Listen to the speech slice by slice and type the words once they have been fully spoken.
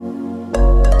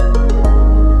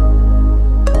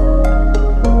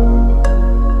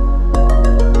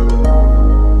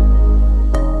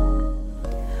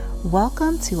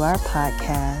Welcome to our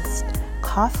podcast,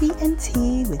 Coffee and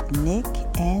Tea with Nick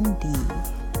and Dee.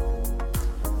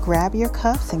 Grab your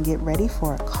cups and get ready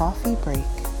for a coffee break.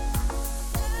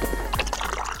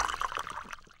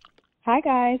 Hi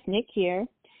guys, Nick here.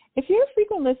 If you're a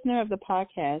frequent listener of the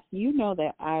podcast, you know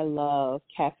that I love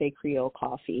Cafe Creole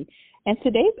coffee, and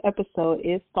today's episode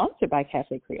is sponsored by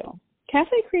Cafe Creole.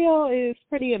 Cafe Creole is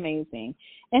pretty amazing,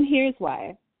 and here's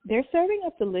why. They're serving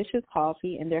up delicious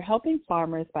coffee, and they're helping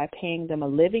farmers by paying them a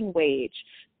living wage,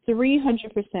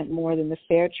 300% more than the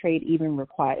fair trade even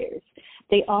requires.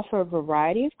 They offer a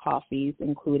variety of coffees,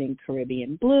 including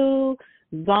Caribbean Blue,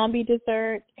 Zombie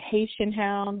Dessert, Haitian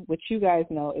Hound, which you guys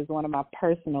know is one of my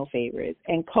personal favorites,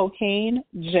 and Cocaine,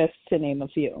 just to name a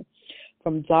few.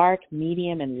 From dark,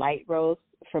 medium, and light roasts,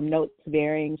 from notes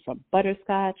varying from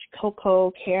butterscotch,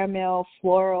 cocoa, caramel,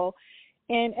 floral,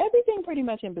 and everything pretty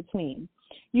much in between.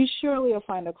 You surely will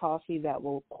find a coffee that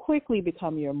will quickly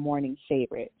become your morning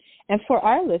favorite. And for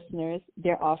our listeners,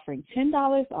 they're offering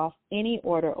 $10 off any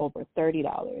order over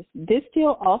 $30. This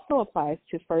deal also applies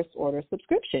to first order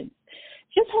subscriptions.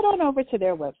 Just head on over to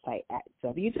their website at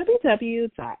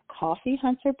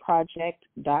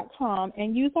www.coffeehunterproject.com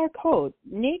and use our code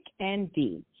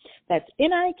NICAND. That's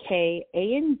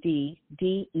NIKANDDEE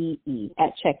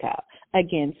at checkout.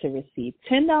 Again, to receive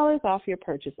 $10 off your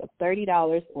purchase of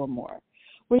 $30 or more.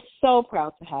 We're so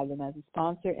proud to have them as a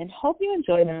sponsor and hope you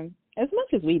enjoy them as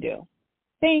much as we do.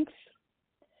 Thanks.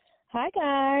 Hi,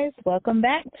 guys. Welcome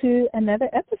back to another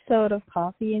episode of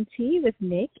Coffee and Tea with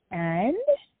Nick and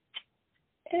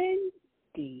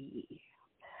Dee.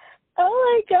 Oh,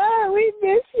 my God. We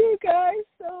miss you guys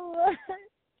so much.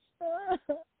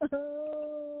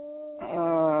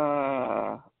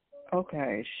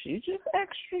 Okay. She just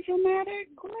extra dramatic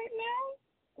right now?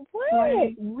 What?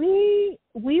 Like, we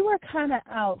were kind of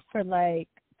out for like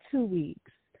 2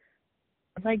 weeks.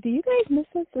 Like, do you guys miss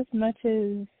us as much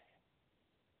as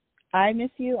I miss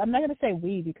you? I'm not going to say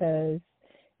we because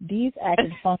Dee's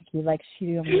acting funky like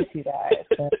she don't miss you guys.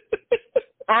 But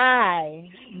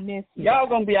I miss you. Y'all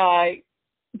going to be all right.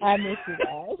 I miss you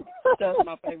guys. That's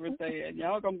my favorite saying.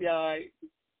 Y'all going to be all right.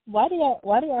 Why do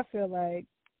I feel like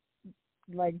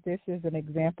this is an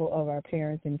example of our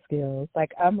parenting skills?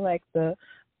 Like, I'm like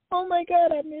oh my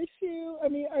God, I miss you. I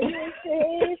mean, are you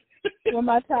okay? When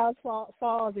my child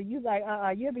falls and you like,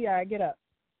 you'll be all right, get up.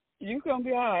 You gonna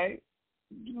be all right.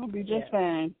 You gonna be just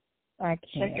fine. I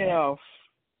can't. Check it off.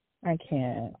 I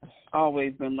can't.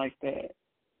 Always been like that.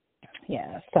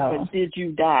 Yeah, so. But did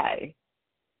you die?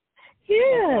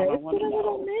 Yeah, it's been a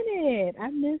little minute.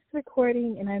 I miss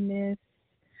recording and I miss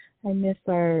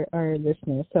our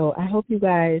listeners. So I hope you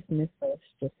guys miss us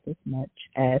just as much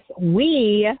as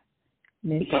we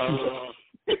miss you.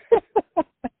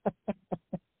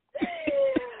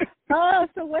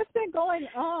 So what's been going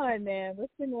on, man?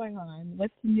 What's been going on?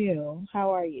 What's new?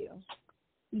 How are you?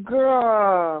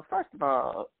 Girl, first of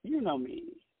all, you know me.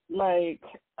 Like,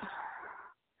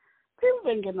 people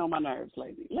been getting on my nerves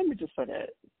lately. Let me just say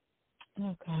that.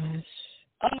 Oh, gosh.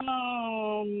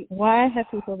 Why have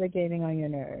people been getting on your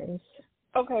nerves?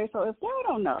 Okay, so if y'all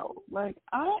don't know, like,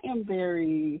 I don't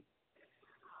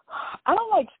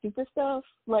like stupid stuff.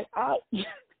 Like,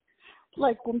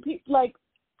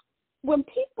 when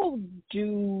people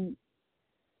do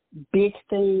big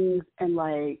things and,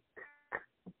 like,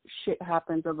 shit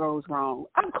happens or goes wrong,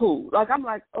 I'm cool. Like, I'm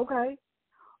like, okay,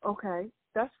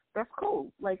 that's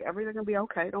cool. Like, everything will be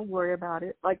okay. Don't worry about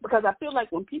it. Like, because I feel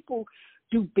like when people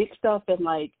do big stuff and,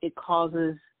 like, it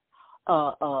causes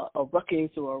a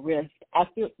ruckus or a risk, I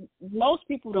feel most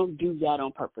people don't do that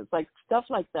on purpose. Like, stuff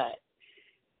like that.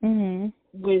 Mm-hmm.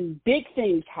 When big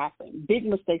things happen, big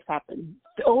mistakes happen,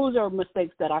 those are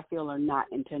mistakes that I feel are not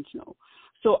intentional.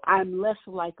 So I'm less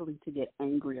likely to get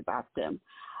angry about them.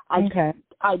 I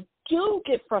do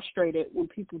get frustrated when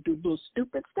people do little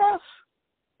stupid stuff.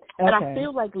 Okay. And I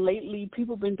feel like lately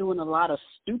people have been doing a lot of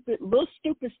little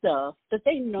stupid stuff that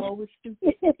they know is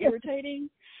stupid and irritating.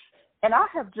 And I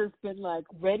have just been, like,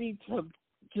 ready to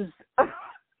just...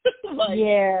 like,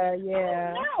 yeah.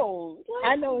 No, like,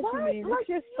 I know what you mean. It's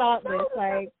just thoughtless,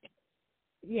 like,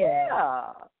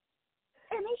 yeah.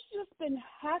 And it's just been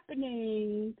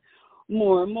happening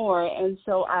more and more. And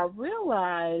so I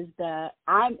realized that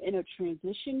I'm in a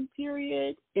transition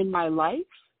period in my life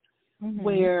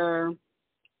where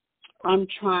I'm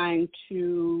trying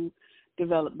to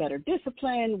develop better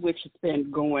discipline, which has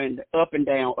been going up and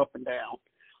down.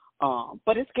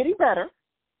 But it's getting better.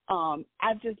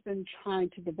 I've just been trying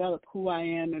to develop who I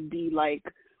am and be, like,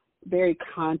 very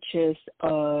conscious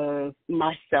of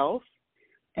myself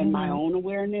and my own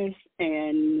awareness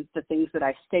and the things that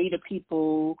I say to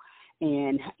people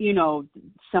and,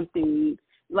 something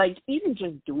like even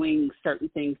just doing certain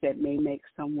things that may make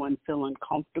someone feel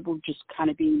uncomfortable, just kind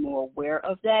of being more aware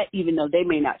of that, even though they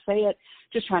may not say it,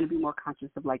 just trying to be more conscious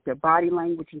of like their body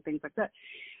language and things like that.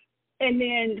 And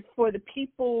then for the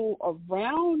people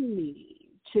around me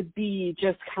to be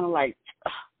just kind of like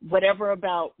whatever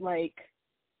about like,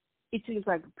 it seems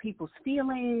like people's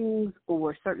feelings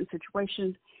or certain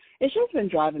situations, it's just been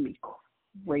driving me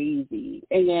crazy.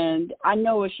 And I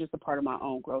know it's just a part of my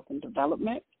own growth and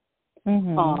development.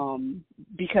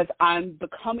 Because I'm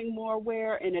becoming more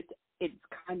aware, and it's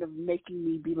kind of making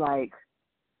me be like,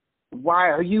 why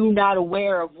are you not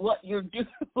aware of what you're doing?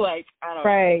 Like, I don't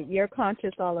know. You're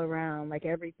conscious all around. Like,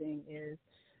 everything is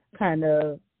kind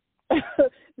of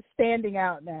standing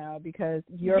out now because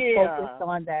you're focused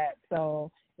on that. So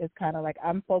it's kind of like,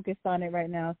 I'm focused on it right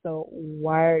now, so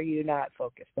why are you not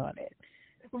focused on it?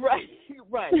 Right.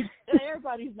 And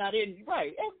everybody's not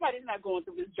going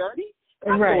through this journey.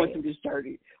 I'm going through this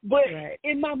journey. But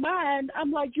in my mind,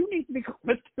 I'm like, you need to be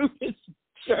going through this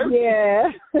journey.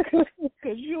 Yeah.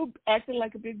 Because you're acting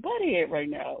like a big butthead right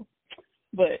now.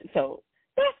 But so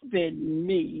that's been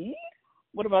me.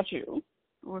 What about you?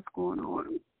 What's going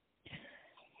on?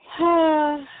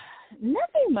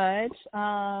 Nothing much.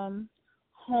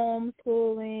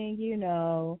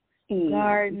 Homeschooling,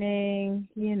 gardening,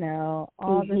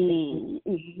 all the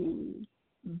things.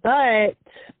 But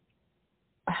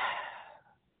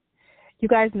you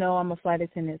guys know I'm a flight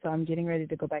attendant, so I'm getting ready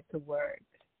to go back to work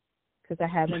because I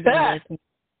haven't been working.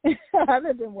 I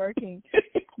haven't been working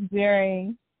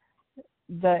during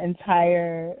the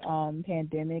entire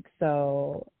pandemic,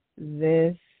 so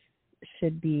this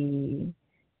should be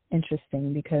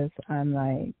interesting because I'm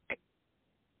like,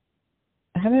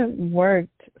 I haven't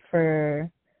worked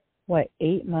for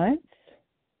 8 months,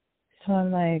 so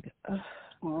I'm like, ugh.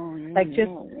 Oh, yeah, like just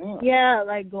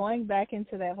like going back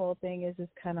into that whole thing is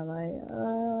just kind of like,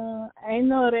 I'm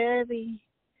not ready.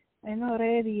 So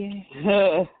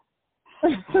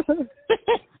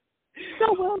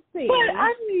we'll see. But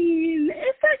I mean,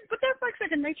 but that's like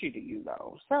second nature to you,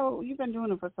 though. So you've been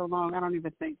doing it for so long. I don't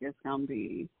even think it's gonna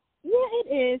be. Yeah, it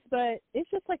is, but it's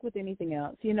just like with anything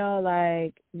else,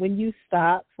 like when you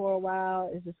stop for a while,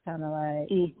 it's just kind of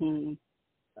like,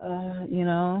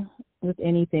 with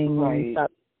anything when you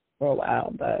stop for a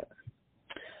while, but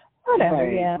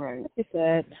whatever. Like I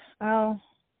said, I'll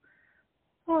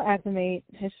acclimate.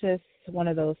 It's just one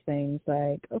of those things.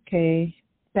 Like, okay,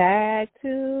 back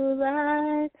to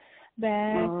life,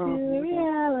 back to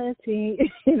reality.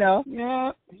 Yeah.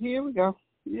 Here we go.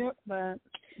 Yep. But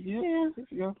here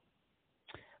we go.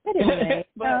 But anyway,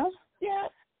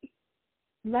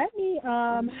 let me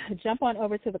jump on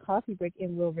over to the coffee break,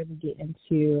 and we'll really get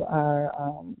into our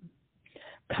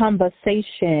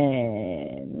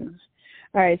conversation.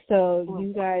 All right, so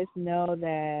you guys know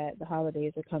that the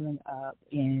holidays are coming up,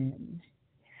 and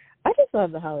I just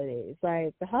love the holidays.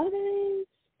 Like, the holidays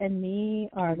and me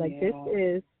are like,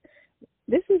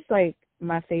 this is like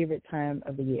my favorite time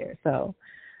of the year. So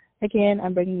again,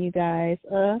 I'm bringing you guys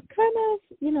a kind of,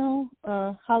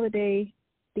 a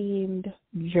holiday-themed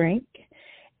drink.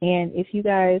 And if you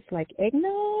guys like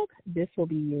eggnog, this will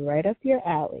be right up your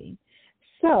alley.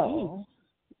 So,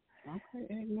 okay,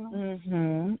 eggnog.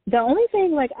 The only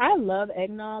thing, like, I love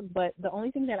eggnog, but the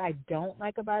only thing that I don't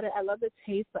like about it, I love the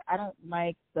taste, but I don't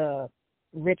like the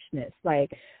richness.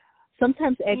 Like,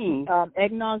 sometimes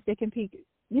eggnogs, they can be,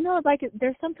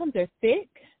 sometimes they're thick.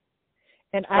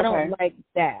 And I don't like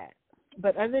that.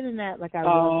 But other than that, like, I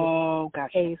love the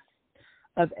taste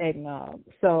of eggnog.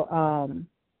 So, I'm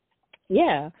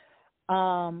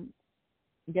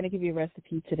going to give you a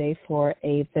recipe today for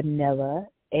a vanilla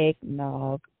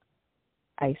eggnog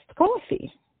iced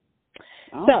coffee.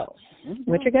 So,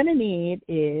 what you're going to need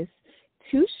is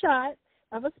 2 shots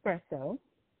of espresso,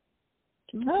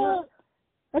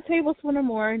 a tablespoon or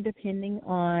more, depending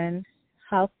on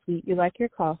how sweet you like your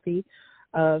coffee,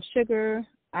 of sugar.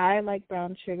 I like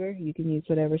brown sugar. You can use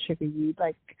whatever sugar you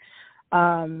like.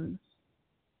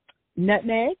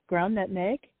 Nutmeg, ground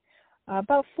nutmeg,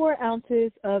 about 4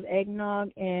 ounces of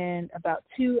eggnog, and about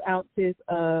 2 ounces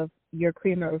of your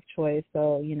creamer of choice.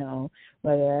 So,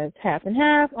 whether it's half and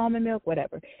half, almond milk,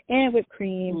 whatever. And whipped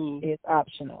cream is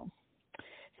optional.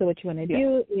 So what you want to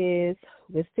do is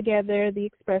whisk together the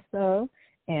espresso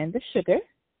and the sugar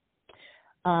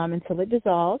until it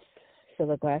dissolves.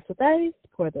 Fill a glass with ice,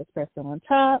 pour the espresso on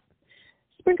top,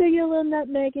 sprinkle your little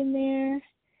nutmeg in there,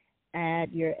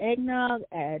 add your eggnog,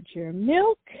 add your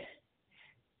milk,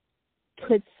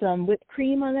 put some whipped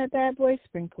cream on that bad boy,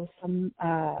 sprinkle some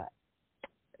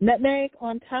nutmeg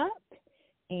on top,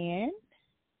 and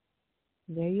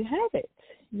there you have it.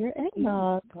 Your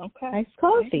eggnog. Okay. Iced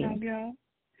coffee. Eggnog, y'all.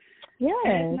 Yes.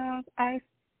 Eggnog, iced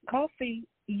coffee,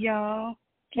 y'all.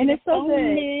 And it's so good.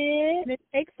 And it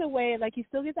takes away, like, you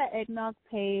still get that eggnog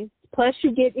taste, plus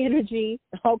you get energy,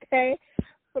 okay,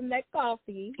 from that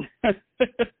coffee.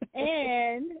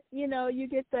 And, you know, you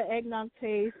get the eggnog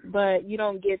taste, but you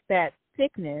don't get that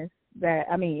thickness that,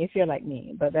 I mean, if you're like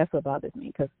me, but that's what bothers me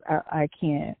because I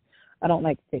don't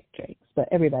like thick drinks, but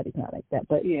everybody's not like that.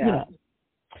 But, you know.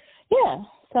 Yeah,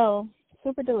 so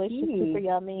super delicious, super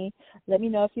yummy. Let me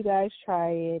know if you guys try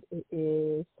it. It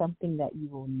is something that you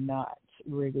will not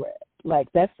regret.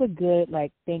 Like, that's a good,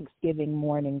 like, Thanksgiving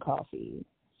morning coffee.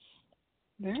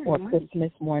 Very or nice.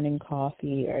 Christmas morning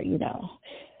coffee, or, you know.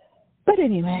 But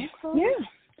anyway, yeah.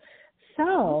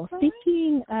 So,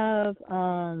 speaking of,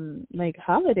 like,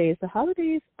 holidays, the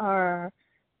holidays are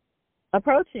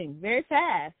approaching very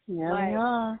fast. Yeah, like, they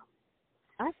are.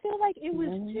 I feel like it was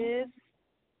just,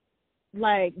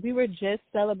 like, we were just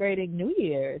celebrating New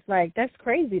Year's. Like, that's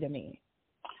crazy to me.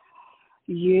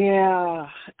 Yeah,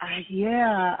 I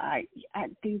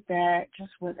think that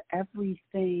just with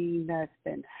everything that's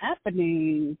been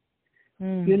happening,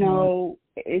 you know,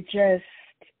 it just,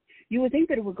 you would think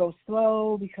that it would go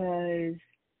slow because,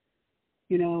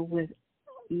 you know, with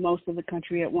most of the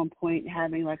country at one point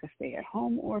having like a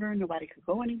stay-at-home order, nobody could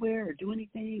go anywhere or do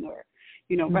anything, or,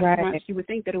 you know, restaurants, you would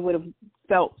think that it would have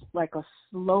felt like a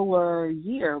slower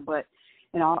year, but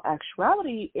in all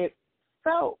actuality, it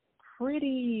felt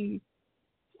pretty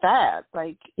fast.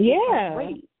 Like,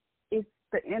 wait, it's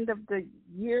the end of the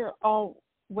year. Oh,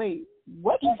 wait,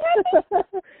 what just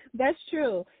happened? That's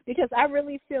true, because I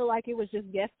really feel like it was just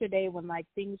yesterday when, like,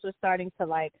 things were starting to,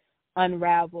 like,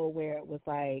 unravel, where it was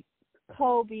like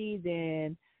COVID,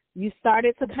 then you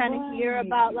started to kind of hear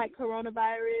about, like,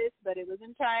 coronavirus, but it was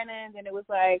in China, and then it was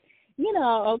like, you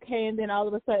know, okay, and then all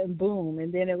of a sudden, boom,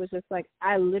 and then it was just like,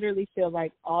 I literally feel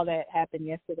like all that happened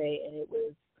yesterday, and it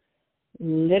was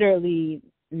literally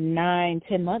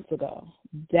 9-10 months ago.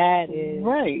 That is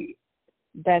right.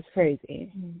 That's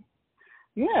crazy.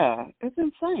 Yeah, it's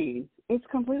insane. It's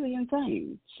completely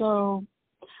insane. So,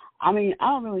 I mean, I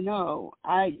don't really know.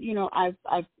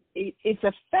 It's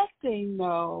affecting,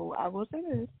 though. I will say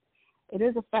this: it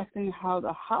is affecting how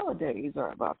the holidays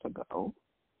are about to go.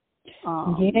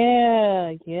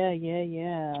 Yeah.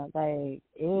 Like,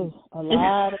 a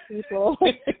lot of people,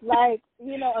 like,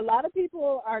 you know, a lot of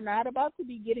people are not about to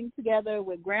be getting together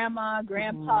with grandma,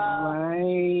 grandpa,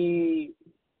 right,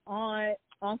 aunt,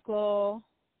 uncle.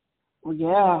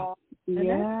 Well, And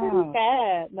that's pretty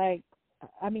sad. Like,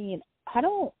 I mean,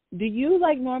 do you,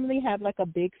 like, normally have, like, a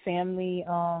big family,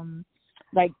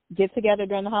 like, get together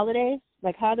during the holidays?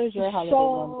 Like, how does your holiday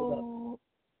normally go?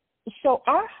 So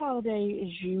our holiday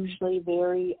is usually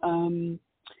very,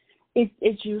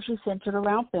 it's usually centered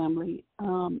around family.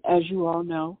 As you all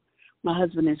know, my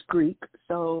husband is Greek,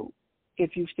 so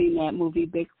if you've seen that movie,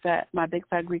 My Big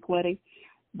Fat Greek Wedding,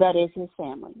 that is his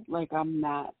family. Like, I'm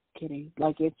not kidding.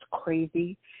 Like, it's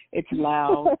crazy. It's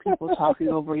loud. People talking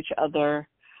over each other.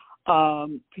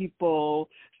 People,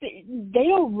 they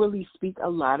don't really speak a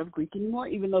lot of Greek anymore,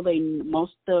 even though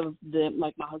most of them,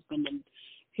 like my husband and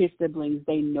his siblings,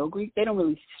 they know Greek. They don't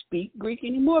really speak Greek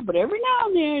anymore, but every now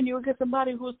and then you'll get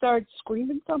somebody who starts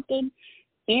screaming something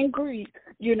in Greek,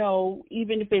 you know,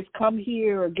 even if it's come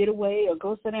here or get away or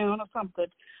go sit down or something.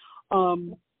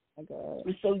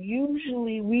 So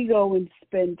usually we go and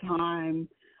spend time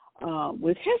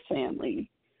with his family.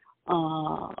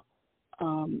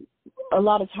 A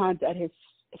lot of times at his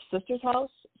sister's house.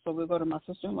 So we'll go to my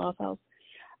sister-in-law's house.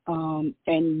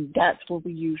 And that's where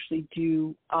we usually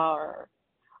do our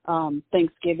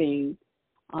Thanksgiving.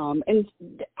 And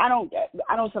I don't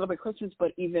celebrate Christmas,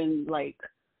 but even like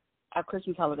our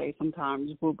Christmas holiday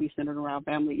sometimes will be centered around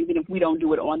family. Even if we don't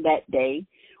do it on that day,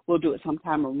 we'll do it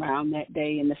sometime around that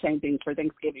day. And the same thing for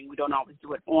Thanksgiving. We don't always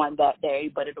do it on that day,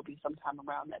 but it'll be sometime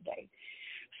around that day.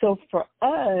 So for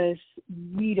us,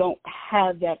 we don't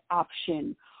have that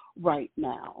option right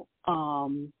now.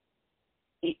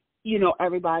 You know,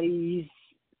 everybody's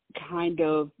kind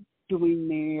of doing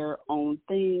their own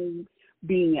thing,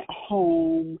 being at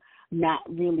home, not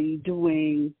really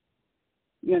doing,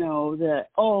 you know,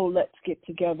 let's get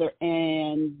together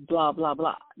and blah, blah,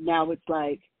 blah. Now it's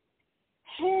like,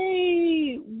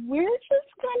 hey, we're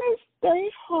just going to stay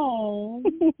home.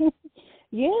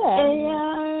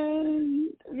 And,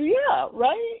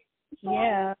 right? So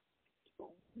yeah.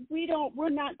 We're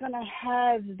not going to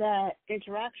have that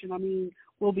interaction. I mean,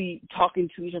 we'll be talking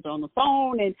to each other on the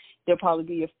phone, and there'll probably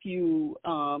be a few,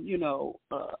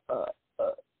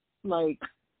 like,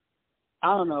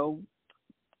 I don't know,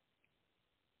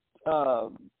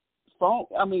 phone.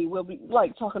 I mean, we'll be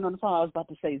like talking on the phone. I was about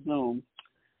to say Zoom.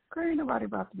 Girl, ain't nobody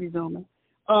about to be Zooming.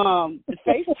 FaceTime.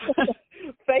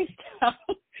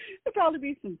 FaceTime. There'll probably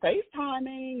be some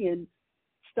FaceTiming and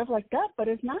stuff like that, but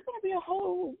it's not going to be a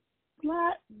whole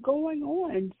lot going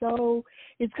on. So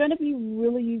it's going to be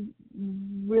really,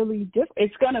 really different.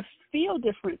 It's going to feel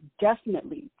different,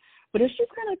 definitely, but it's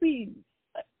just going to be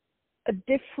a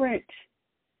different,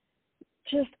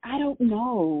 just, I don't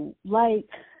know. Like,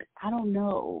 I don't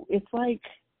know. It's like,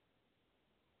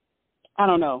 I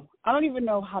don't know. I don't even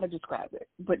know how to describe it,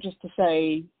 but just to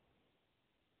say,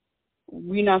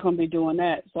 we're not going to be doing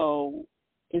that. So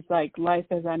it's like life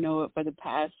as I know it for the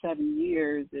past 7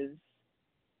 years is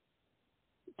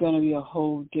going to be a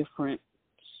whole different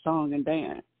song and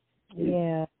dance.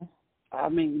 Yeah. I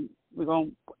mean,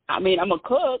 I'm a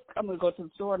cook. I'm going to go to the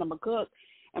store and I'm a cook.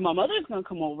 And my mother's going to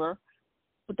come over.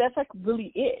 But that's like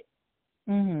really it.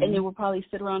 Mm-hmm. And then we'll probably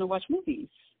sit around and watch movies.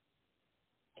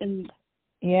 And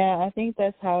yeah, I think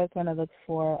that's how it's going to look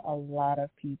for a lot of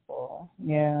people.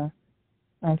 Yeah.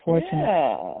 Unfortunately.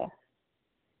 Yeah.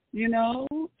 You know,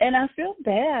 and I feel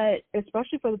bad,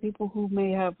 especially for the people who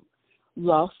may have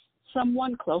lost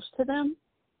someone close to them.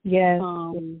 Yes.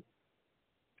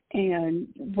 And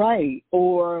right,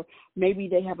 or maybe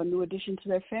they have a new addition to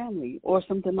their family or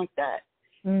something like that.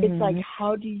 Mm-hmm. It's like,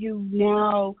 how do you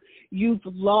now, you've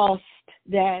lost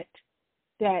that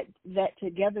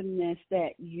togetherness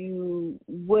that you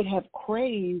would have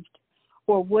craved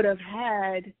or would have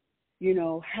had, you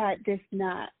know, had this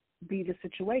not be the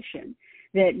situation.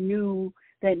 That new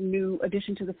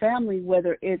addition to the family,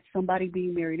 whether it's somebody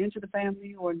being married into the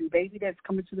family or a new baby that's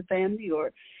coming to the family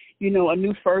or, you know, a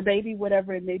new fur baby,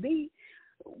 whatever it may be,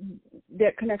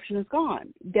 that connection is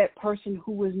gone. That person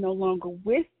who is no longer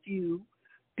with you,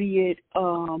 be it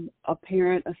a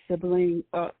parent, a sibling,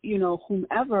 you know,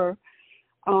 whomever,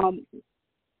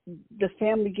 the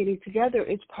family getting together,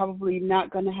 it's probably not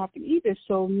going to happen either.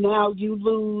 So now you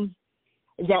lose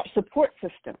that support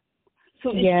system.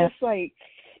 So it's just like,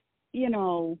 you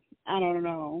know, I don't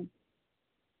know.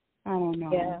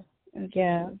 Yeah. It's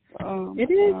yeah. Just,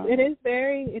 it is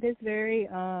very,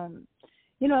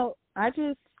 you know, I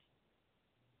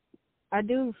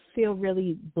do feel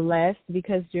really blessed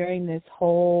because during this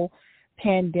whole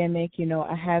pandemic, you know,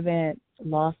 I haven't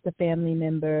lost a family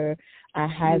member. I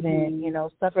haven't, you know,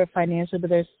 suffered financially, but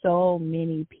there's so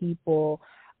many people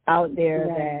out there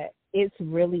that it's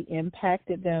really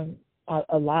impacted them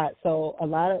a lot. So a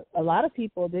lot of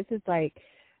people, this is like,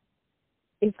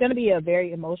 it's going to be a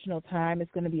very emotional time.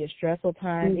 It's going to be a stressful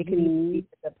time. It could even be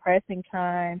a depressing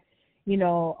time, you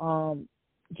know,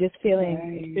 just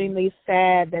feeling extremely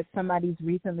sad that somebody's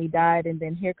recently died, and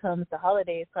then here comes the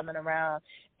holidays coming around,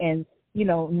 and, you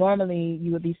know, normally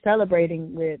you would be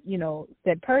celebrating with, you know,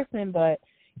 said person, but,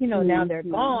 you know, now they're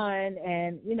gone,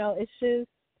 and, you know, it's just,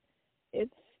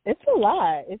 it's a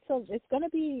lot. It's going to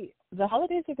be, the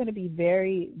holidays are going to be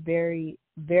very, very,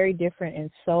 very different in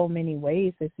so many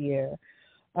ways this year.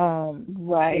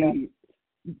 Right. You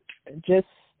know, just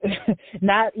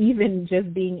not even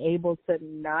just being able to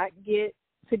not get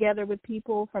together with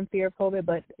people from fear of COVID,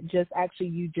 but just actually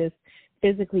you just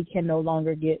physically can no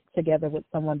longer get together with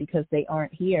someone because they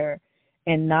aren't here,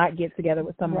 and not get together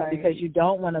with someone because you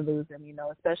don't want to lose them, you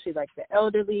know, especially like the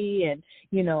elderly, and,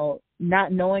 you know,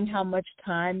 not knowing how much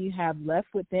time you have left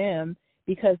with them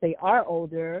because they are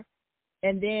older,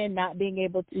 and then not being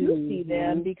able to see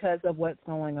them because of what's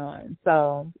going on.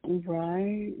 So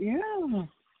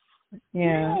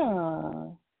yeah.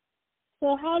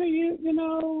 So how do you, you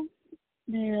know,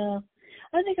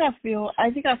 I think I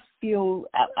feel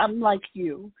I'm like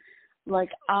you.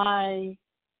 Like, I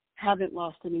haven't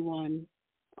lost anyone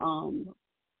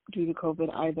due to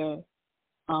COVID either.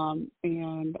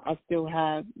 And I still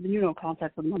have, you know,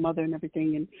 contact with my mother and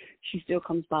everything, and she still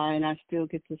comes by, and I still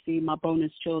get to see my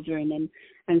bonus children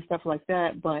and stuff like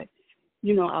that. But,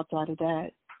 you know, outside of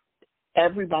that,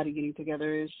 everybody getting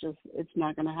together is just, it's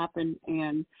not going to happen.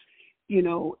 And, you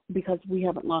know, because we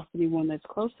haven't lost anyone that's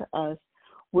close to us,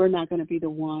 we're not going to be the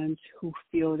ones who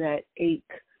feel that ache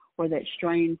or that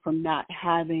strain from not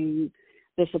having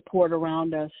the support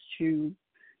around us to,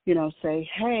 you know, say,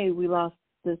 hey, we lost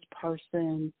this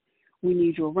person, we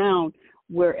need you around.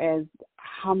 Whereas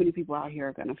how many people out here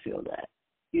are going to feel that?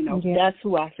 You know, that's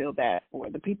who I feel bad for,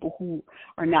 the people who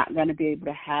are not going to be able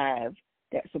to have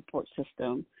that support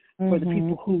system for the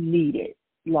people who need it.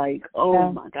 Like,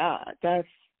 oh my God, that's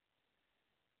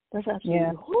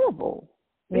absolutely horrible.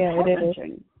 Yeah, it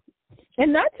is.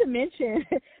 And not to mention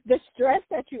the stress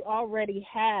that you already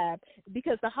have,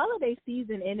 because the holiday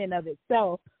season in and of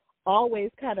itself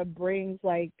always kind of brings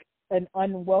like an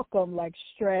unwelcome like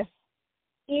stress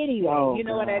anyway. You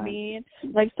know what I mean?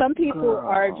 Like some people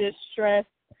are just stressed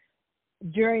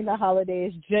during the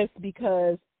holidays just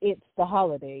because it's the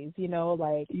holidays, you know,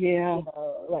 like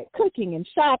like cooking and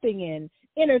shopping and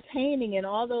entertaining and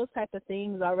all those type of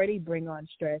things already bring on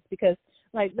stress because,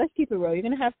 like, let's keep it real. You're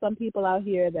going to have some people out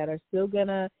here that are still going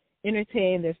to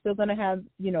entertain. They're still going to have,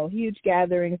 you know, huge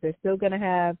gatherings. They're still going to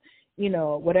have, you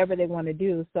know, whatever they want to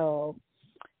do. So,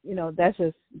 you know, that's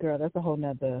just, girl, that's a whole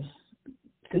nother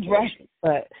situation.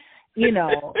 But, you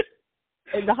know,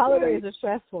 the holidays are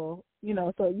stressful, you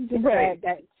know, so you just add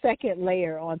that second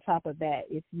layer on top of that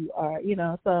if you are, you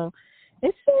know, so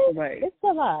it's just, it's a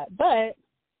lot. But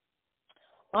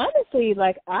honestly,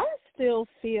 like, I still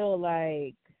feel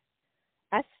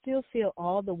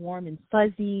all the warm and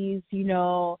fuzzies, you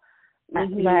know,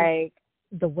 like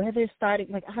the weather's starting,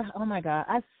 like, oh my God,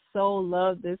 I so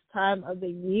love this time of the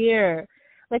year.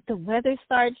 Like the weather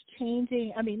starts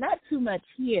changing. I mean, not too much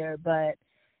here, but,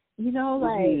 you know,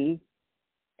 like,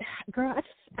 girl,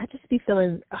 I just be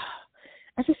feeling,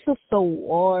 I just feel so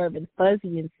warm and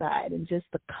fuzzy inside, and just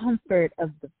the comfort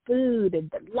of the food and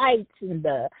the lights and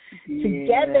the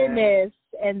togetherness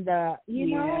and the,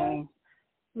 you know,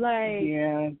 like,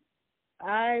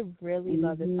 I really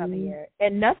love this time of year,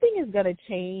 and nothing is gonna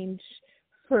change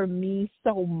for me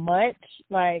so much,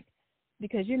 like,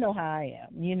 because you know how I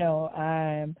am. You know,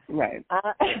 I'm like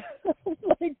I'm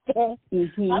like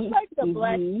the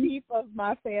black sheep of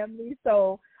my family.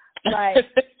 So, like,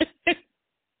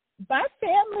 my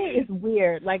family is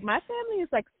weird. Like, my family is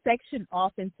like sectioned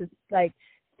off into like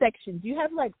sections. You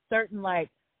have like certain like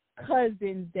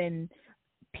cousins and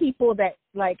people that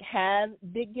like have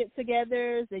big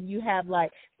get-togethers, and you have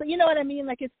like, so you know what I mean?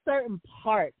 Like, it's certain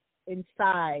parts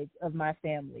inside of my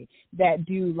family that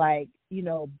do like, you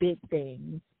know, big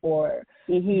things or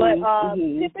but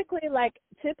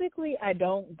typically I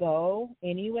don't go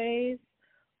anyways.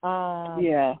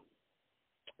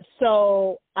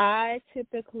 So I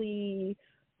typically,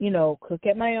 you know, cook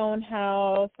at my own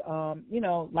house. You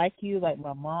know, like you, like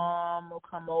my mom will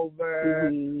come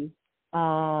over.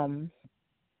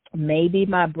 Maybe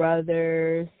my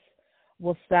brothers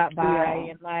will stop by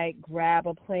and like grab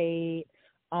a plate.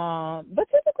 But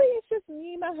typically it's just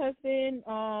me, my husband,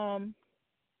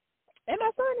 and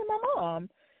my son and my mom.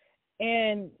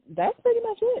 And that's pretty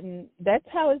much it. And that's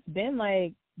how it's been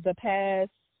like the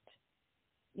past,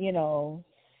 you know,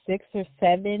 6 or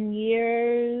 7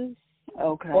 years.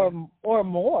 Or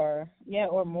more. Yeah,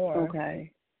 or more.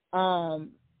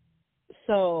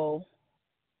 So,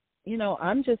 you know,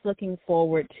 I'm just looking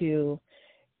forward to,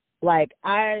 like,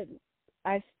 I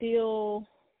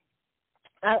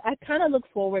kind of look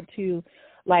forward to,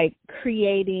 like,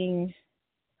 creating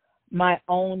my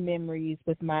own memories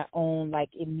with my own, like,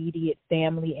 immediate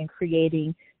family and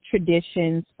creating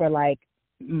traditions for, like,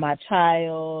 my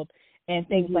child and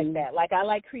things like that. Like, I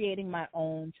like creating my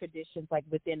own traditions, like,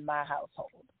 within my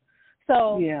household.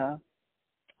 So,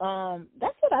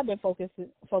 that's what I've been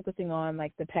focusing on,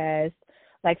 like, the past,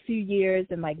 like, few years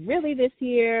and, like, really this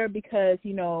year because,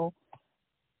 you know,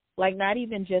 like, not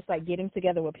even just, like, getting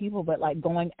together with people, but, like,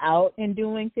 going out and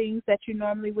doing things that you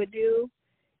normally would do.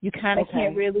 You kind of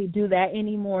can't really do that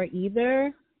anymore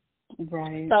either.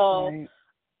 So,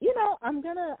 you know, I'm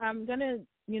gonna,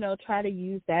 you know, try to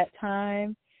use that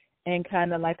time and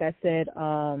kind of, like I said,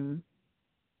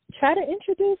 try to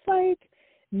introduce, like,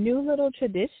 new little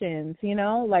traditions, you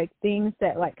know, like things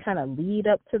that, like, kind of lead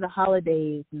up to the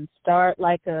holidays and start,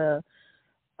 like,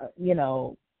 you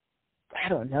know, I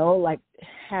don't know, like,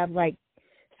 have, like,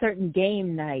 certain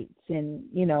game nights and,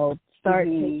 you know, start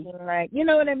taking, like, you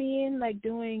know what I mean, like,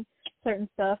 doing certain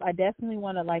stuff. I definitely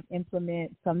want to, like,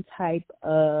 implement some type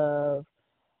of,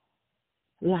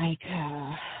 like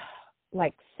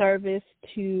service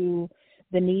to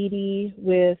the needy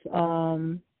with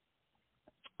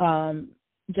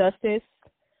justice.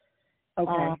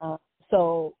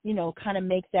 So, you know, kind of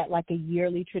make that like a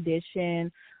yearly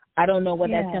tradition. I don't know what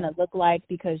that's going to look like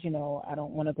because, you know, I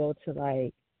don't want to go to,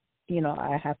 like, you know,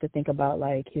 I have to think about,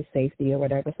 like, his safety or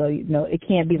whatever. So, you know, it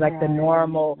can't be like the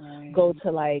normal go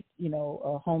to, like, you know,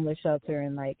 a homeless shelter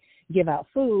and, like, give out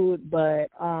food. But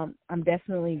I'm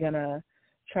definitely going to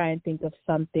try and think of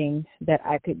something that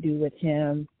I could do with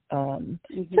him to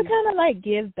kind of, like,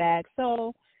 give back.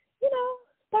 So, you know,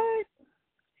 start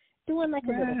doing, like, a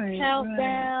little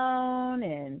countdown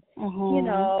and, you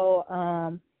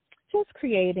know, just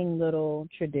creating little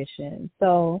traditions.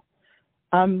 So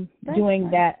I'm doing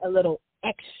that a little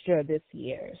extra this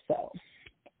year. So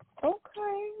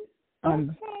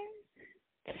I'm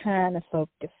kind of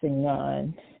focusing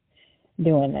on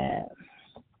doing that.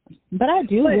 But I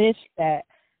do wish that,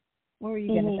 what were you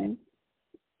going to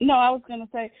say? No, I was gonna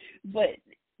say, but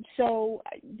so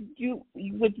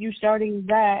with you starting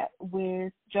that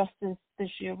with Justice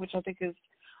this year, which I think is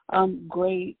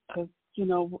great, because me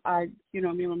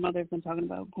and my mother have been talking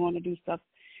about going to do stuff,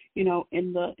 in the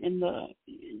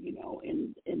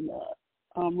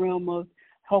realm of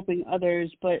helping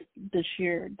others, but this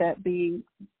year,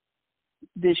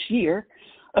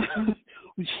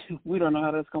 we don't know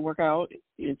how that's gonna work out.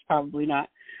 It's probably not.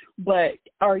 But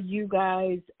are you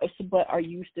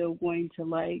still going to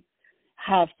like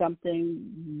have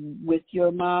something with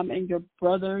your mom and your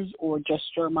brothers, or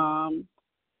just your mom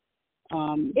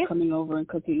coming over and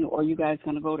cooking, or are you guys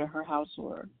going to go to her house?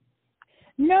 Or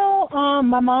no,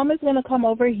 my mom is going to come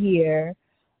over here.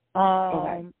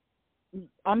 Okay.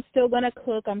 I'm still going to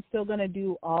cook. I'm still going to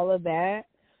do all of that.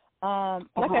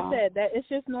 Like I said, that it's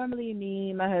just normally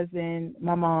me, my husband,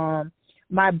 my mom.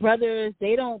 My brothers,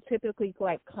 they don't typically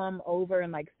like come over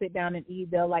and like sit down and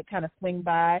eat. They'll like kind of swing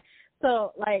by.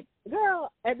 So like,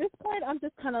 girl, at this point, I'm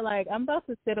just kind of like, I'm about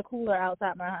to set a cooler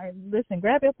outside my house. Listen,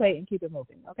 grab your plate and keep it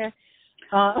moving, okay?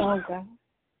 Okay.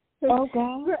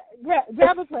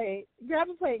 Grab a plate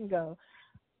and go.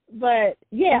 But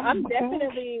yeah, I'm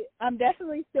definitely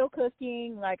still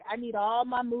cooking. Like I need all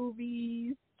my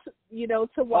movies,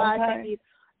 to watch. Okay. I need.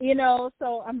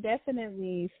 So I'm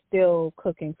definitely still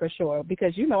cooking for sure,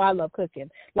 because I love cooking.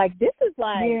 Like this is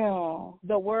like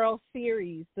the World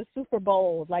Series, the Super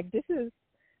Bowl. Like this is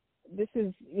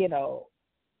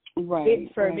right,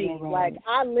 it for me. Right. Like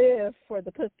I live for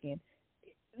the cooking.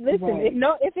 Listen,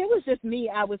 if it was just me,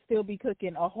 I would still be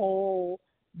cooking a whole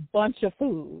bunch of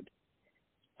food.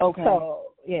 Okay.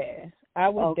 So yeah, I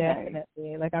would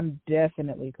definitely I'm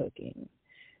definitely cooking.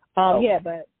 Yeah,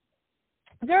 but.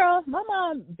 Girl, my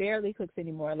mom barely cooks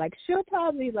anymore. Like she'll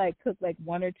probably like cook like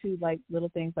one or two like little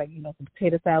things like, some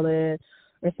potato salad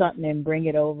or something and bring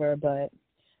it over. But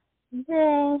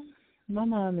girl, my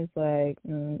mom is like,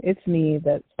 it's me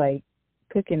that's like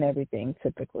cooking everything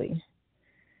typically.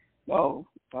 Oh,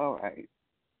 all right.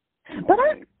 But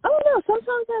I don't know.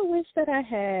 Sometimes I wish that I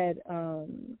had,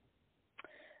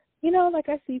 like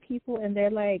I see people and they're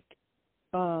like,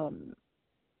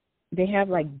 they have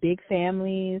like big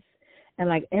families. And,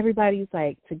 like, everybody's,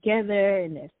 like, together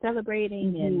and they're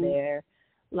celebrating and they're,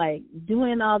 like,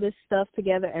 doing all this stuff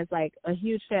together as, like, a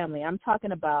huge family. I'm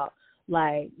talking about,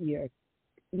 like, your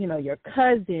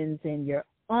cousins and your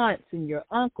aunts and your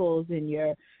uncles and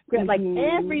your, like,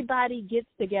 everybody gets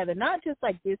together. Not just,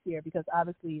 like, this year because,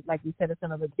 obviously, like we said, it's a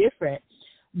little different.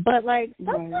 But, like,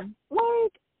 sometimes,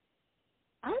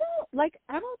 I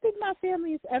don't think my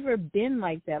family's ever been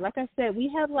like that. Like I said,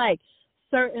 we have, like,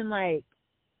 certain, like,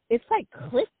 it's like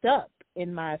clicked up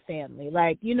in my family.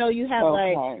 Like, you have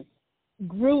like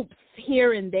groups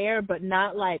here and there, but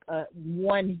not like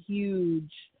one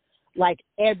huge, like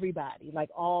everybody, like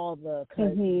all the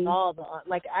cousins, all the,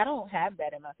 like I don't have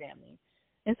that in my family.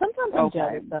 And sometimes I'm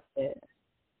jealous of it.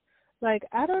 Like,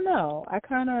 I don't know. I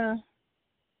kind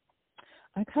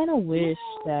of wish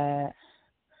that,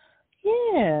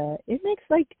 it makes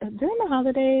like during the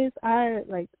holidays,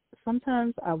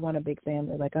 sometimes I want a big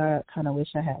family. Like, I kind of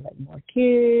wish I had, like, more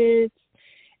kids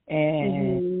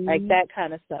and, like, that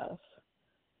kind of stuff.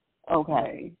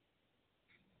 Okay.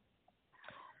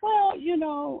 Well,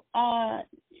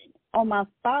 on my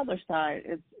father's side,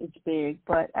 it's big,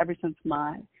 but ever since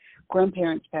my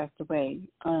grandparents passed away,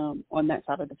 on that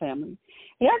side of the family,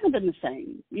 it hasn't been the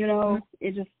same.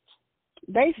 It just,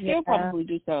 they still probably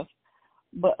do stuff,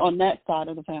 but on that side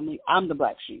of the family, I'm the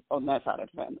black sheep on that side of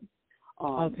the family.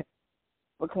 Okay.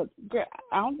 Because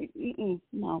I don't think,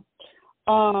 no.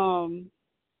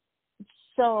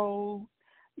 So,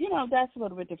 that's a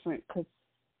little bit different because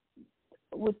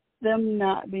with them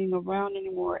not being around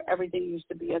anymore, everything used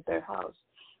to be at their house.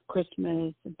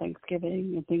 Christmas and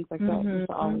Thanksgiving and things like that used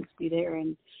to always be there.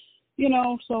 And,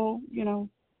 so,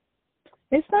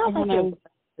 It's not like it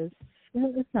was.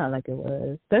 It's not like it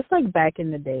was. That's like back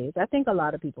in the days. I think a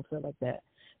lot of people feel like that.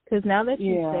 Because now that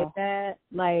you said that,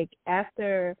 like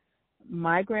after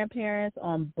my grandparents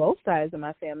on both sides of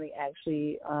my family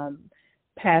actually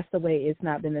passed away, it's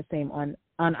not been the same on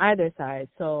either side.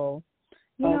 So,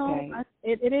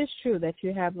 it is true that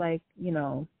you have like,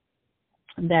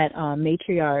 that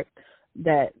matriarch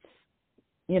that's,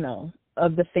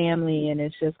 of the family, and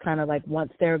it's just kind of like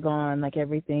once they're gone, like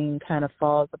everything kind of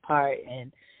falls apart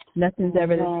and nothing's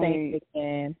ever the same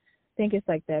again. I think it's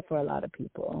like that for a lot of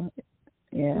people.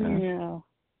 Yeah.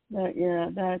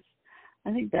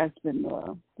 I think that's been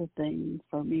the thing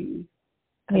for me.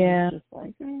 Yeah. It's just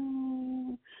like,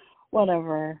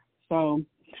 whatever. So,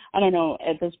 I don't know.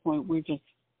 At this point, we're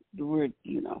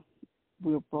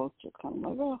both just kind of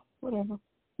like, oh, whatever.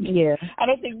 Yeah. I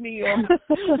don't think me or like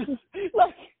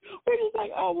we're just like,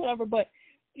 oh, whatever. But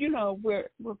we're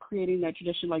creating that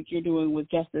tradition like you're doing with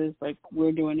Justice. Like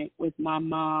we're doing it with my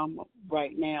mom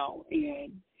right now,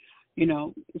 and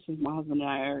this is my husband and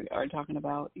I are talking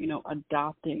about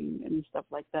adopting and stuff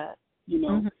like that.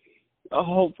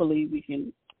 Hopefully we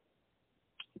can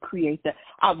create that.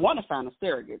 I want to find a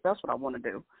surrogate. That's what I want to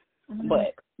do.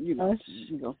 But we're gonna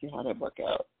see how that work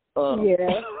out.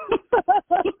 Yeah.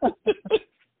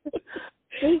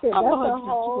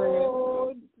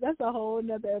 That's a whole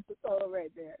nother episode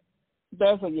right there.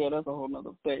 That's a whole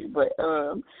nother thing. But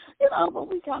but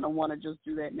we kind of want to just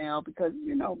do that now because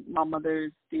my mother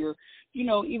is still,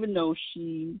 even though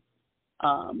she,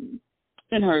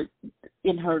 in her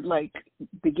like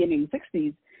beginning 60s,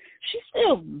 she's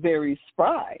still very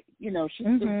spry. She's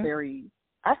still very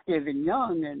active and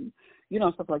young and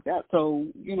stuff like that. So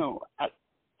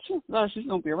she's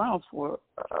gonna be around for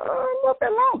a little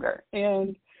bit longer,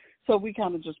 and so we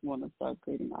kind of just want to start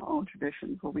creating our own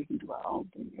traditions where we can do our own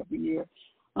thing every year,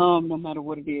 no matter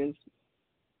what it is.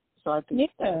 So I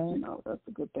think that's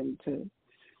a good thing to do.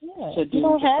 You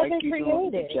don't have it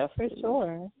created for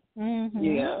sure. Mm-hmm.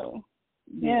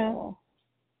 Yeah.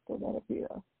 So that'll be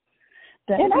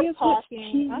and I'm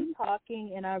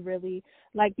talking, and I really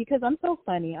because I'm so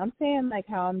funny. I'm saying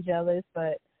how I'm jealous,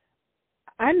 but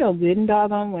I know good and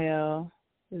doggone well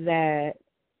that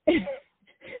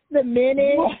the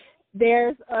minute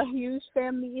there's a huge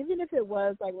family, even if it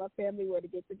was my family were to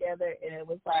get together and it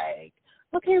was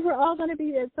okay, we're all going to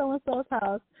be at so and so's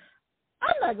house,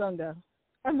 I'm not gonna go.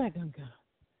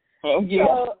 Oh yeah.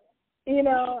 So,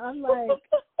 I'm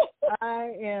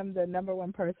I am the number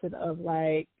one person of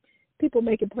people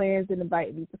making plans and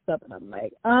inviting me to stuff, and I'm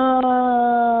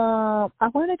I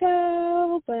want to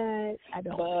go, but I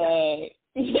don't.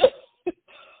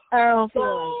 I don't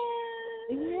feel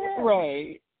yeah.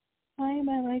 Right. Why am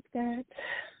I like that?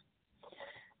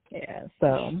 Yeah.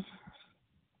 So.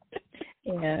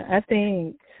 Yeah, I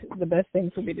think the best thing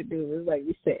for me to do is, like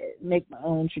you said, make my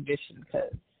own tradition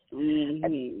because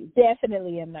I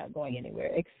definitely am not going anywhere,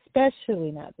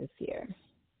 especially not this year.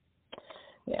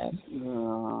 Yeah.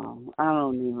 I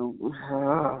don't even.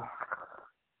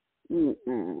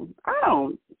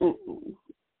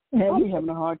 I'm having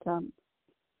a hard time.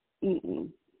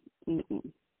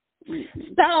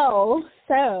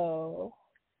 So.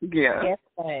 Yeah. Guess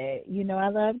what? I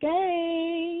love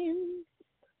games.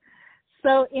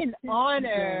 So in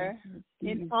honor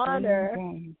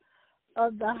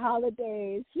of the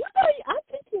holidays, I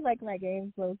think you like my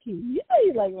games, low key.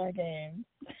 You like my games.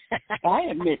 I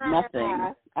admit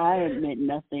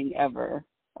nothing ever.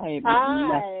 I admit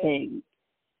nothing.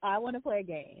 I want to play a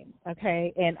game,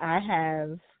 okay? And I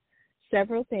have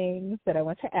several things that I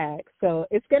want to ask. So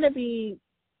it's going to be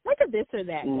like a this or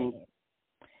that game.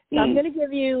 So I'm going to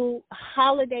give you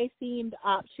holiday-themed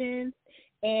options,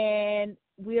 and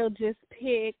we'll just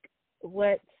pick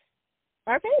what's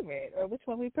our favorite or which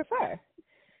one we prefer.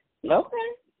 Okay.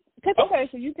 Okay,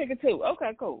 so you pick it too.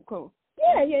 Okay, cool.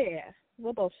 Yeah.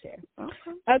 We'll both share.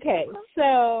 Okay,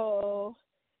 so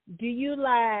do you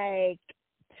like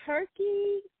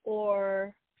turkey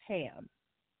or ham?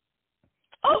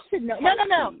 Oh,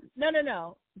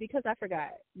 No, because I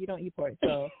forgot. You don't eat pork.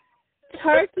 So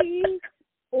turkey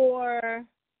or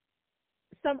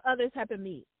some other type of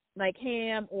meat, like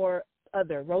ham or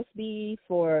other roast beef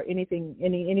or anything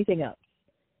else.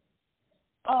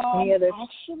 Any other?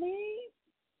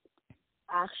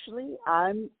 Actually,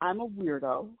 I'm a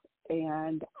weirdo,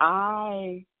 and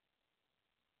I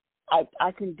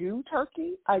can do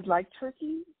turkey. I like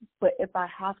turkey, but if I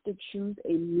have to choose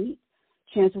a meat,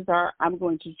 chances are I'm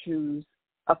going to choose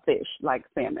a fish like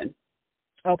salmon.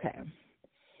 Okay,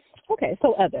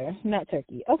 so other, not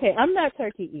turkey. Okay, I'm not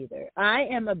turkey either. I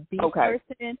am a beef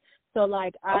person, so I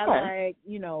like,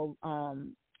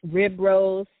 rib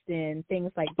roast and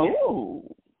things like that. Oh,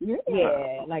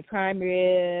 yeah, like prime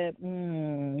rib.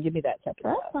 Give me that type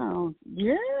of stuff.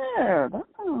 That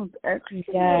sounds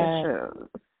extra.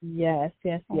 Yes.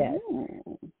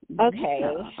 Oh, okay,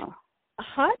 yeah.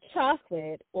 Hot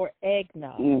chocolate or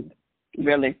eggnog?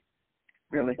 Really?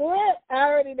 What? I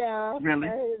already know. Really?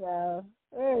 Oh,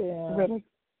 yeah. Really?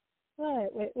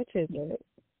 What? Wait, which is it?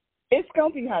 It's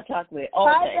gonna be hot chocolate all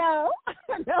day. I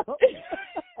know.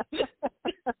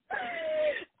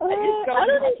 It's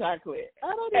gonna be hot chocolate.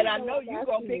 I know you're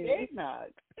gonna pick eggnog.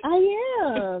 I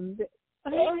am. I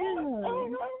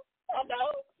know.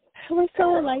 We're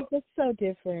so alike, but so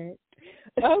different.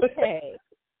 Okay.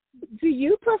 Do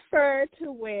you prefer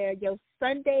to wear your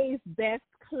Sunday's best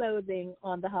clothing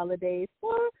on the holidays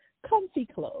or comfy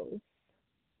clothes?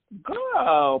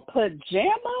 Girl,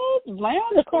 pajamas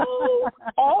lounge cool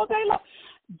all day long.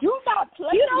 Do not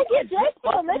play. You don't get dressed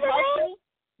for the living room?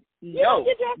 You don't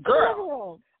get dressed for the living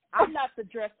room. I'm not the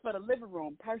dress for the living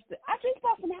room person. I just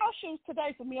bought some house shoes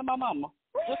today for me and my mama,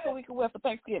 just so we can wear for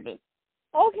Thanksgiving.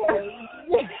 Okay.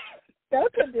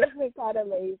 That's a different kind of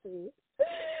lazy.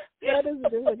 That is a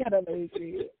different kind of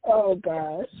lazy. Oh,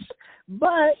 gosh.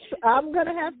 But I'm going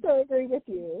to have to agree with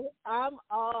you. I'm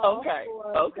all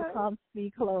for the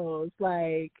comfy clothes,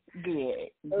 like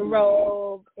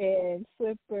robe and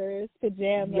slippers,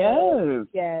 pajamas.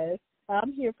 Yes.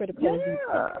 I'm here for the cozy.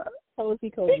 Cozy.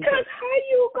 Because how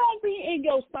you going to be in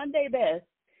your Sunday best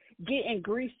getting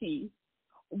greasy?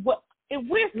 What?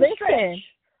 Where's the stretch?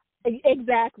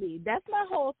 Exactly. That's my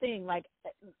whole thing. Like,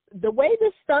 the way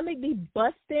the stomach be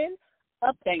busting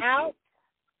up out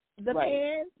the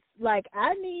pants, like,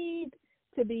 I need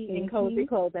to be in cozy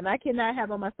clothes, and I cannot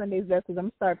have on my Sunday's best because I'm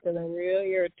going to start feeling real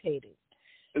irritated.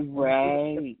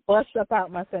 Right. Bust up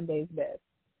out my Sunday's best.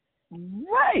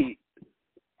 Right.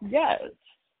 Yes.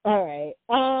 All right.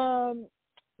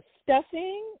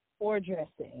 Stuffing or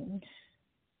dressing?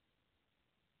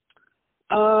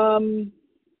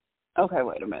 Okay,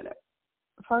 wait a minute.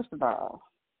 First of all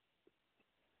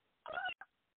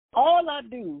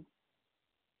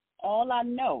I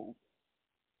know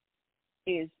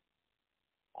is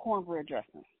cornbread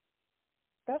dressing.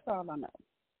 That's all I know.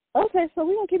 Okay, so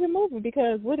we're going to keep it moving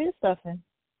because what is stuffing?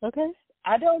 Okay?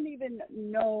 I don't even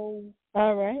know.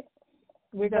 All right.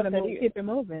 We're going to keep it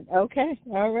moving. Okay.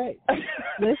 All right.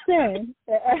 Listen.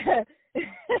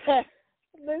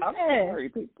 I'm sorry,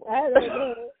 people. I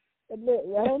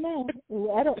don't know.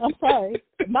 I'm sorry.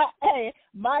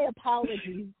 My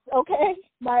apologies. Okay?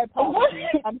 My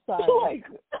apologies. I'm sorry.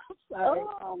 I'm sorry.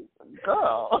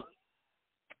 Girl.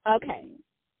 Okay.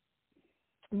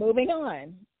 Moving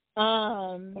on.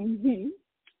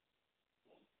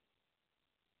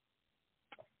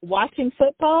 Watching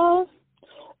football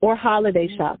or holiday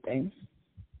shopping?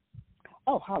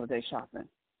 Oh, holiday shopping.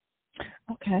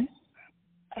 Okay.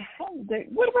 Holiday.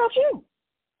 What about you?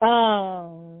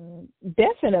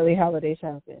 Definitely holiday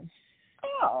shopping.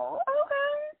 Oh, okay.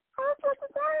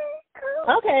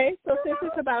 Okay, so since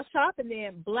it's about shopping,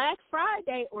 then Black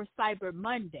Friday or Cyber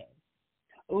Monday?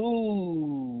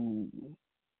 Ooh,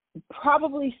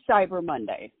 probably Cyber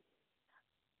Monday.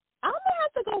 I'm gonna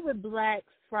have to go with Black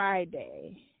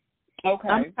Friday. Okay.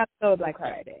 I'm gonna have to go with Black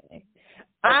Friday.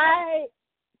 Okay.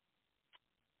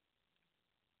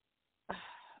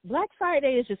 Black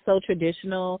Friday is just so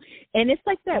traditional, and it's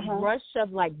like that rush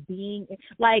of like being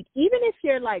like, even if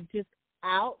you're like just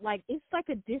out, like it's like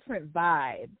a different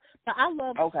vibe. But I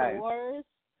love stores,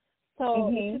 so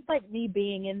it's just like me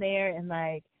being in there and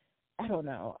like, I don't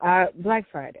know, Black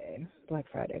Friday for me.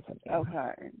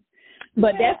 Okay,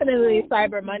 but definitely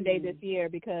Cyber Monday this year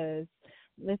because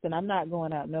listen, I'm not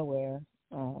going out nowhere.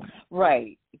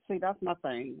 Right. See, that's my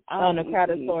thing. On the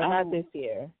crowded store, not this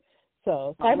year.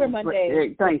 So Cyber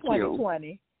Monday,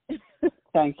 2020.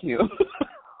 Thank you.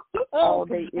 All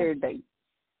day, every day.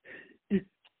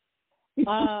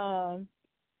 I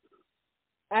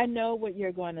know what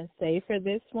you're going to say for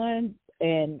this one,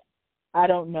 and I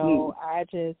don't know. I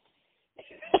just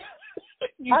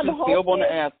still want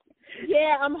to ask.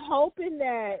 Yeah, I'm hoping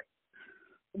that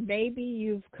maybe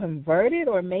you've converted,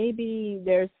 or maybe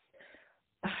there's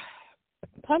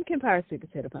pumpkin pie, sweet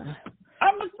potato pie.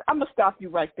 I'm gonna stop you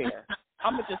right there.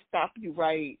 I'm gonna just stop you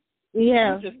right.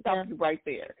 Yeah. I'm just stop you right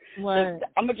there. What?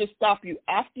 I'm gonna just stop you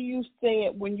after you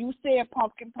said, when you said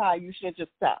pumpkin pie, you should have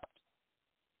just stopped.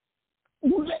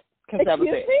 Because that was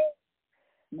it.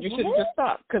 You should have just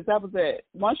stopped because that was it.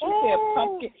 Once you said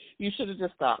pumpkin, you should have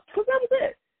just stopped because that was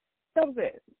it. That was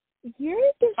it.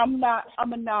 I'm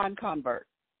a non-convert.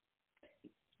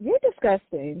 You're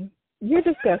disgusting.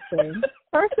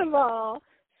 First of all,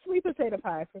 sweet potato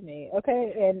pie for me,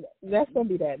 okay? And that's going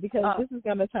to be that because this is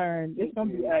going to turn, it's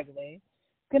going to be ugly.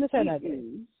 It's going to turn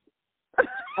ugly.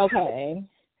 Okay.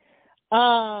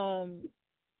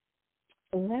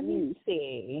 Let me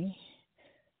see.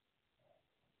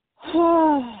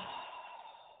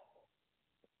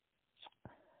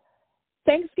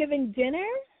 Thanksgiving dinner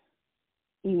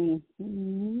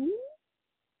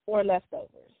or leftovers?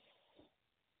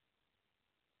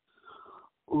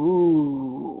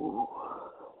 Ooh,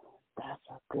 that's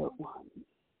a good one.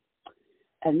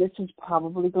 And this is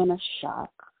probably going to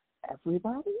shock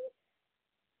everybody,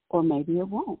 or maybe it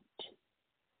won't.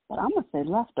 But I'm going to say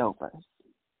leftovers.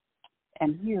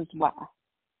 And here's why.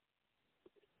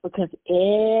 Because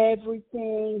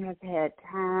everything has had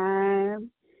time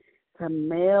to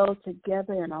meld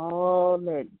together, and all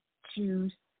that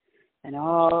juice and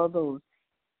all those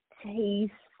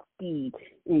tastes the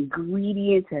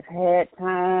ingredients have had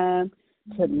time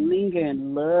to linger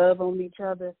and love on each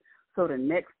other. So the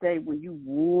next day when you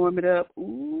warm it up, it's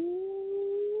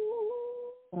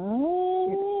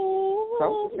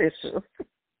so delicious.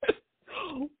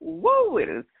 Whoa, it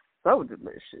is so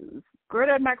delicious. Girl,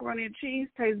 that macaroni and cheese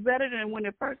tastes better than when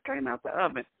it first came out the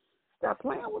oven. Stop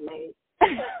playing with me.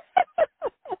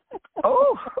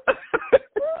 Oh.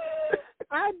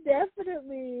 I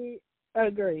definitely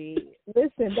agree.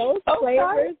 Listen, those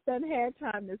flavors done had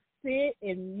time to sit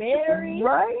and marry.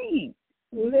 Right.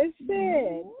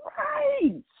 Listen.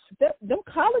 Right. Them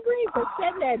collard greens that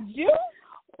set that juice.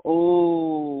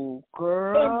 Oh,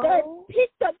 girl. And that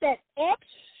picked up that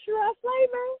extra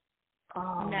flavor.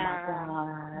 Oh, my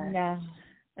God. Nah.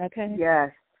 Okay.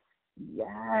 Yes.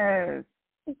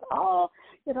 It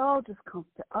all just comes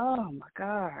to, oh, my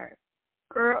God.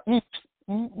 Girl. I'm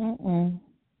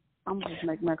going to just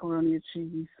make macaroni and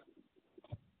cheese.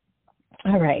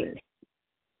 All right.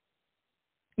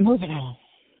 Moving on.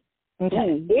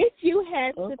 Okay. If you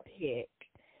had to pick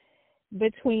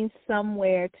between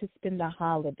somewhere to spend the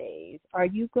holidays, are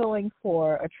you going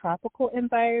for a tropical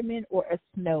environment or a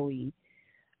snowy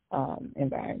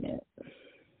environment?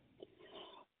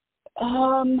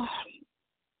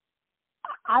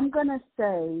 I'm going to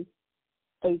say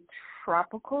a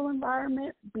tropical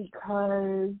environment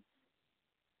because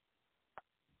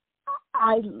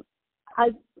I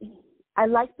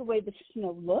like the way the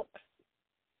snow looks.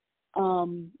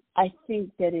 I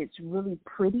think that it's really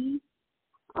pretty.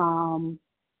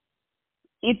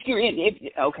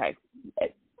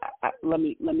 Let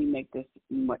me make this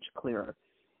much clearer.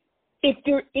 If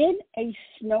you're in a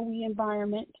snowy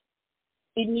environment,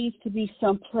 it needs to be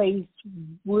someplace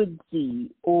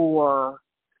woodsy or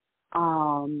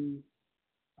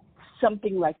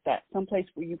something like that, someplace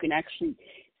where you can actually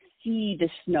see the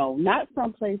snow, not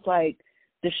someplace like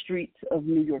the streets of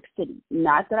New York City.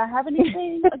 Not that I have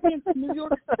anything against New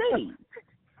York City.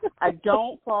 I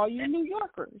don't, for all you New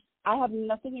Yorkers, I have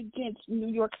nothing against New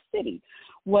York City.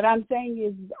 What I'm saying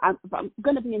is if I'm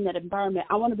going to be in that environment,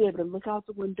 I want to be able to look out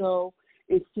the window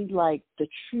and see, like, the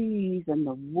trees and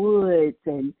the woods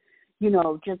and,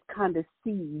 just kind of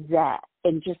see that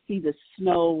and just see the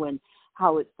snow and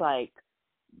how it's like,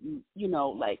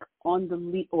 like on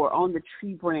the or on the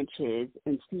tree branches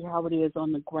and see how it is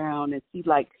on the ground and see,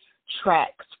 like,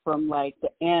 tracks from, like,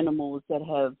 the animals that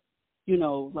have,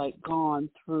 like, gone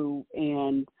through.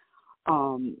 And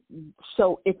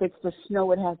so if it's the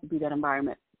snow, it has to be that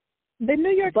environment. The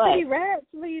New York City rats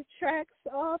leave tracks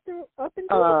all through up and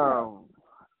through. Oh,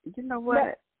 you know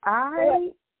what?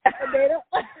 I'm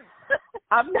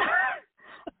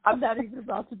not even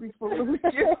about to be fooled with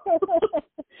you.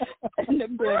 And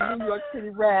them damn New York City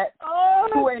rats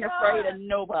who ain't afraid of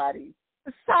nobody.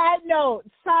 Side note.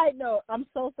 I'm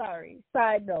so sorry.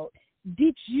 Side note.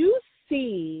 Did you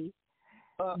see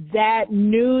that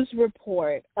news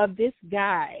report of this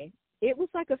guy? It was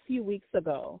like a few weeks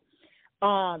ago.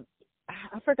 I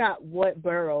forgot what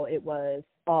borough it was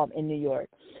in New York,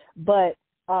 but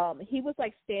he was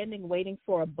like standing waiting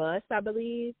for a bus, I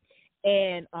believe,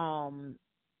 and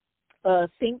a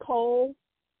sinkhole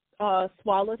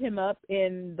swallowed him up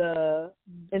in the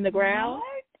ground.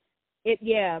 What?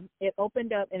 It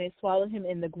opened up and it swallowed him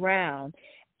in the ground,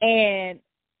 and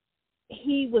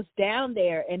he was down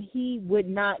there and he would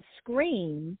not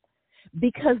scream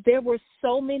because there were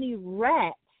so many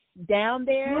rats down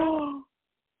there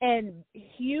and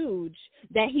huge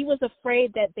that he was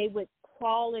afraid that they would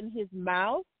crawl in his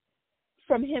mouth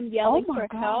from him yelling for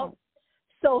help.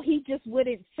 So he just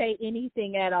wouldn't say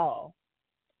anything at all.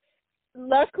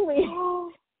 Luckily,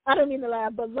 I don't mean to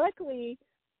laugh, but luckily,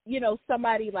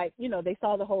 somebody they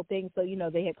saw the whole thing. So,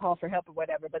 they had called for help or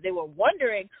whatever, but they were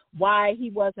wondering why he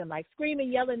wasn't like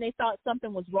screaming, yelling. They thought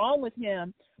something was wrong with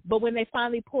him. But when they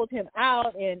finally pulled him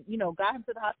out and, got him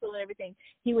to the hospital and everything,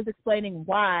 he was explaining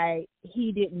why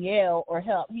he didn't yell or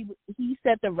help. He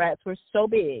said the rats were so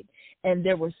big and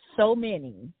there were so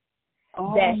many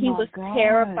that he was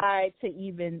terrified to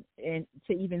even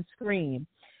scream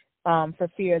for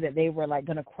fear that they were like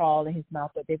going to crawl in his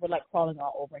mouth, but they were like crawling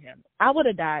all over him. I would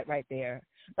have died right there.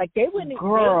 Like they wouldn't.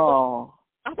 Girl.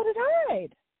 I would have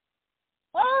died.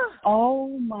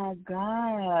 Oh my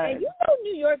God. And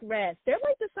New York rats, they're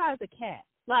like the size of cats.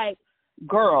 Like,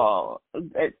 girl,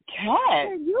 cat.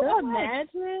 Can you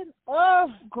imagine? Oh,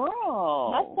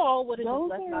 girl. My soul would have just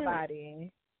left my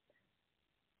body.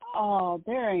 Oh,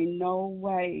 there ain't no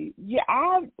way. Yeah,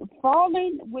 I'm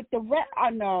falling with the rat. I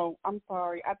know. I'm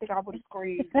sorry. I think I would have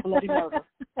screamed bloody murder.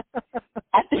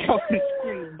 I think I would have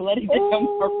screamed bloody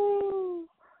murder.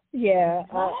 Yeah.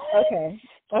 Okay.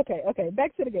 Okay.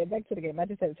 Back to the game. I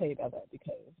just had to tell you about that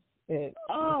because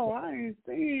I ain't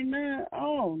seen that.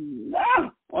 Oh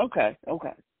no. Okay. All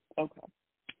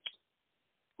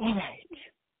right.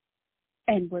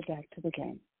 And we're back to the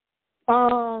game.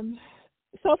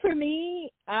 So for me,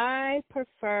 I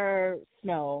prefer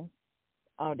snow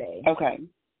all day. Okay.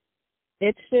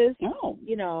 It's just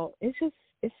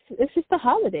it's just the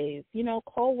holidays,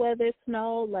 cold weather,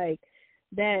 snow, like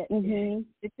that. Mm-hmm.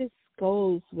 It just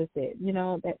goes with it,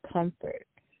 that comfort.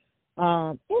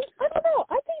 And I don't know.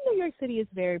 I think New York City is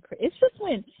very pretty. It's just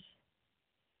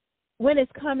when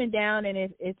it's coming down and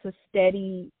it's a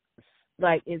steady,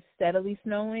 like it's steadily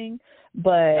snowing,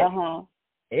 but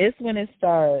it's when it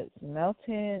starts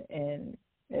melting and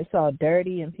it's all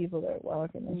dirty and people are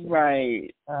walking.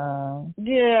 Right.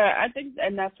 Yeah, I think,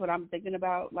 and that's what I'm thinking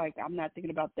about. Like, I'm not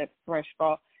thinking about that fresh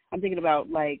fall. I'm thinking about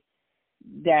like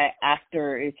that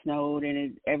after it snowed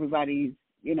and everybody's,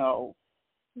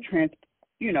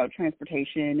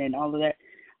 transportation and all of that.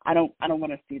 I don't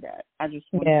want to see that. I just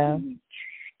want to see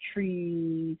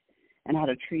trees and how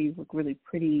the trees look really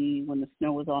pretty when the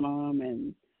snow is on them,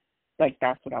 and like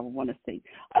that's what I would want to see.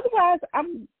 Otherwise,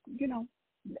 I'm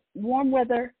warm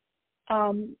weather,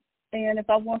 and if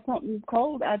I want something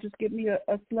cold, I just get me a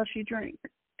slushy drink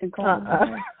and call it.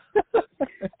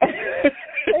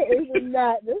 It is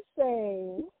not the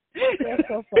same. That's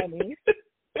so funny.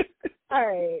 All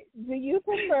right. Do you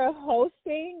prefer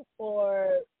hosting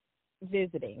or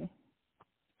visiting?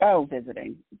 Oh,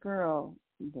 visiting. Girl,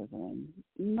 visiting.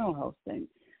 No hosting.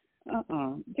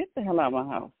 Get the hell out of my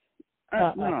house.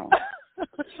 No.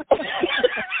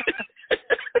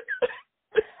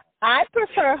 I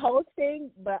prefer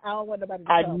hosting, but I don't want nobody to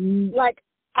come.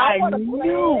 I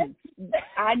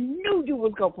knew you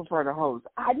was going to prefer to host.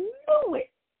 I knew it.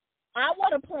 I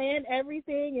want to plan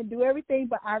everything and do everything,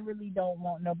 but I really don't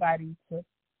want nobody to.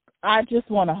 I just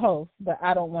want to host, but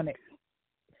I don't want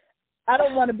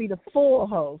to be the full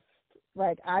host.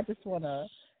 Like, I just want to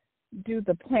do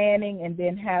the planning and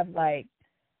then have, like,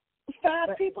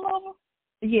 5 people over?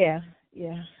 Yeah.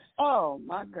 Oh,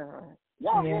 my God.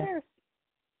 Y'all hear?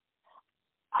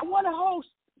 I want to host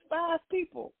 5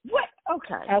 people. What?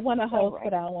 Okay. I want to host,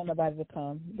 but I don't want nobody to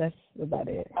come. That's about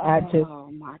it.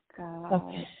 Oh, my God.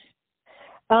 Okay.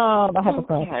 I have a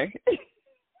problem.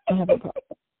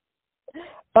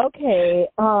 Okay.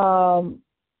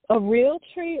 A real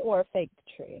tree or a fake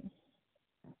tree?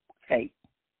 Fake.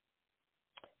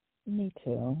 Me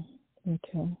too.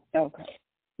 Okay. Well,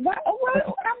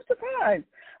 I'm surprised.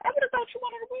 I would have thought you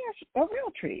wanted a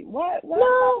real tree. Why not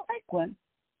a fake one?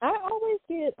 I always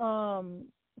get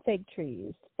fake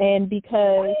trees, and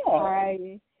because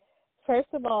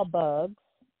first of all, bugs.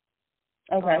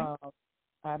 Okay.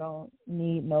 I don't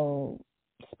need no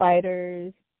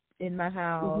spiders in my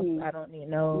house. Mm-hmm. I don't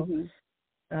need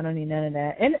I don't need none of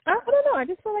that. And I don't know. I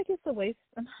just feel like it's a waste.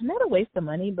 Not a waste of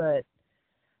money, but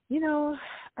it's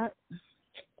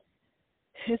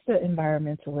the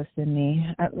environmentalist in me.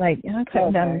 I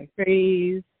cutting down the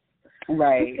trees.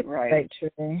 Right. Fake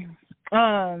tree.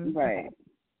 Right.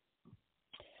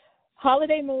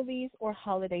 Holiday movies or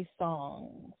holiday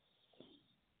songs?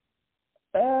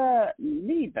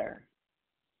 Neither.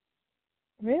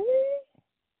 Really?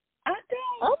 I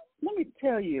don't. Let me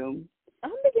tell you.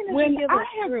 I'm beginning to give a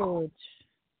Scrooge.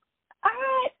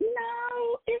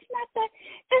 No, it's not that.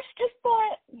 It's just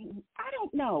that I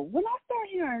don't know. When I start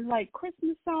hearing like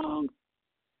Christmas songs,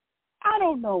 I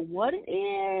don't know what it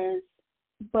is,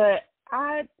 but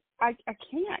I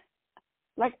can't.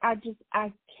 Like I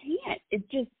can't. It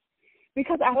just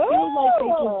because I feel like they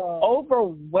just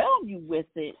overwhelm you with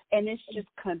it, and it's just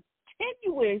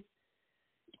continuous.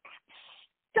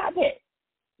 Stop it.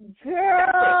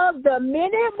 Girl, the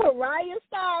minute Mariah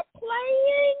started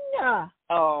playing,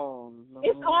 oh, Lord.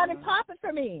 It's on and popping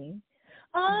for me.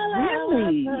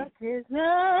 Really?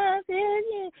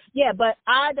 Yeah, but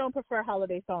I don't prefer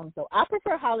holiday songs, though. I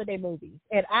prefer holiday movies.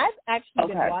 And I've actually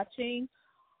been watching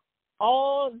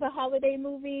all the holiday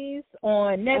movies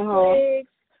on Netflix,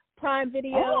 Prime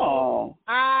Video. Oh.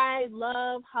 I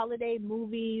love holiday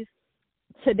movies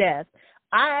to death.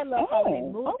 I love holiday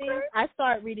movies. Okay. I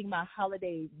started reading my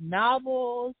holiday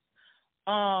novels.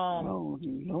 Oh,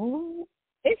 Lord.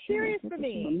 It's serious for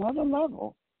me. Another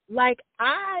level. Like,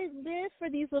 I live for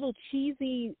these little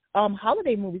cheesy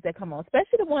holiday movies that come on,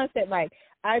 especially the ones that, like,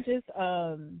 I just,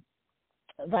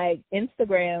 like,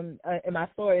 Instagram in my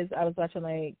stories, I was watching,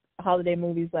 like, holiday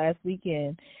movies last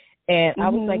weekend. And I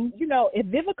was like, if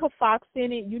Vivica Fox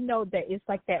in it, that it's,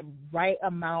 like, that right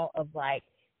amount of, like,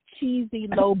 cheesy,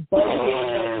 low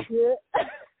budget.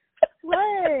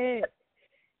 What?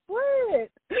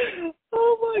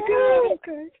 Oh my God.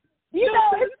 Okay. You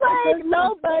know, it's like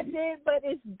low budget, but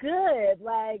it's good.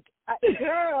 Like,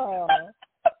 girl,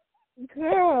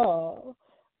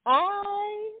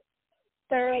 I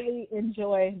thoroughly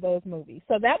enjoy those movies.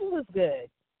 So that one was good.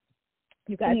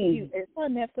 You guys, it's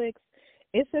on Netflix.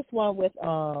 It's this one with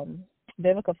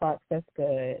Vivica Fox. That's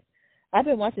good. I've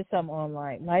been watching some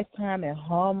online, Lifetime and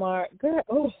Hallmark. Girl,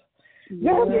 I'm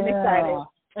getting excited.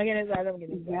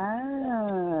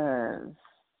 Yes.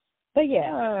 But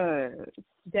yeah,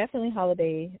 definitely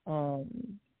holiday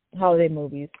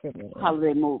movies for me.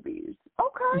 Holiday movies.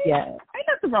 Okay. Yeah. Ain't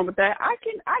nothing wrong with that. I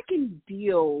can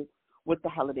deal with the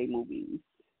holiday movies.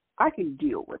 I can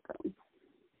deal with them.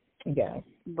 Yeah.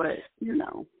 But, you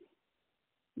know.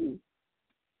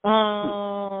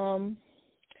 All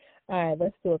right,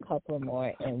 let's do a couple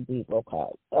more and we will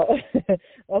call.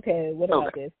 Okay, what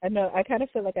about this? I kind of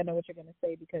feel like I know what you're going to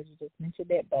say because you just mentioned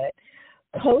it, but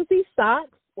cozy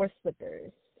socks or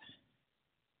slippers?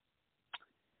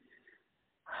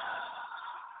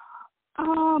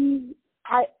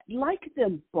 I like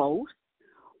them both,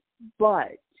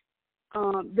 but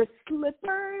the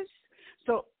slippers,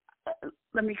 so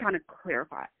let me kind of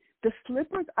clarify. The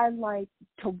slippers I like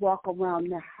to walk around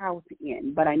the house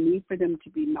in, but I need for them to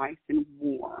be nice and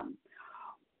warm.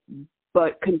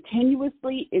 But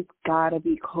continuously, it's got to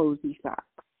be cozy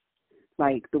socks,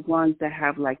 like the ones that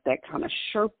have like that kind of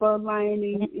Sherpa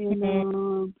lining in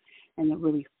them, and they're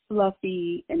really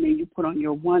fluffy, and then you put on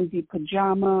your onesie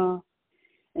pajama,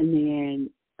 and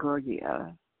then, girl,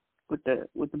 yeah, with the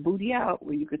booty out,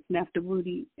 where you could snap the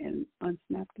booty and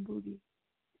unsnap the booty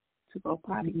to go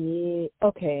potty. Yeah.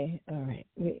 Okay. All right.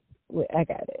 Wait. I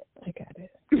got it.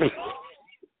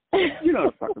 You know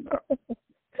what I'm talking about.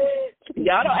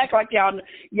 Y'all don't act like y'all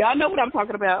know what I'm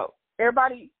talking about.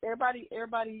 Everybody,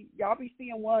 y'all be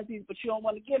seeing onesies, but you don't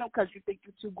want to get them because you think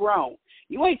you're too grown.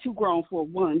 You ain't too grown for a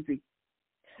onesie.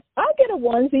 I'll get a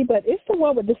onesie, but it's the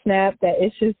one with the snap that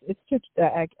it's too,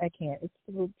 I can't. It's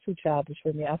a little too childish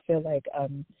for me. I feel like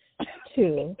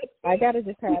too. I'm gonna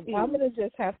just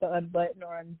have to unbutton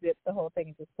or unzip the whole thing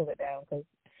and just pull it down because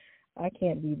I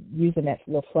can't be using that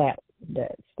little flap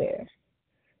that's there.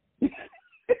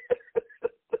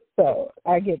 So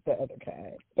I get the other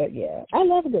kind, but yeah, I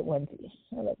love a good onesie.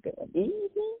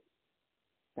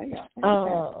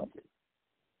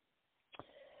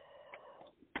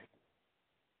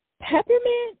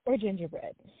 Peppermint or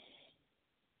gingerbread?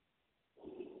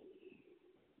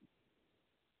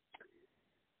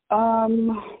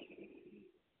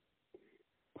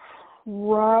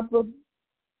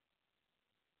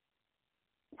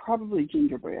 Probably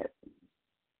gingerbread.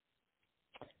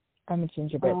 I'm a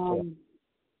gingerbread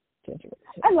too.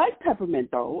 I like peppermint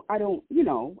though. I don't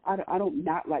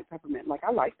not like peppermint. Like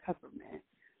I like peppermint,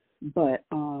 but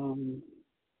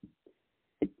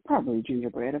it's probably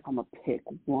gingerbread. If I'm gonna pick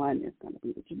one, it's gonna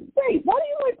be the gingerbread. Wait, why do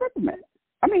you like peppermint?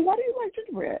 I mean, why do you like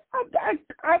gingerbread? I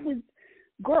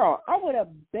would have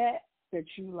bet that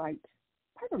you liked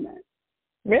peppermint.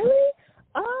 Really?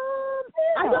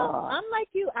 I don't. I'm like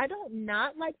you. I don't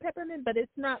not like peppermint, but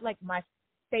it's not like my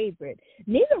favorite.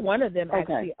 Neither one of them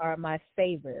actually are my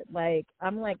favorite. Like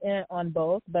I'm like on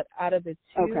both, but out of the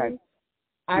two,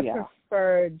 I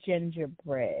prefer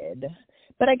gingerbread.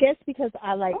 But I guess because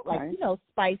I like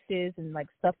spices and like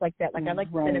stuff like that. Like I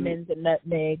like cinnamons and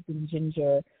nutmegs and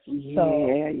ginger.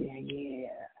 Yeah.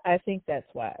 I think that's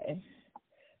why.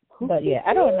 But yeah,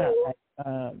 I don't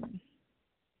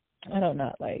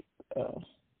not like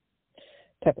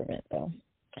peppermint though.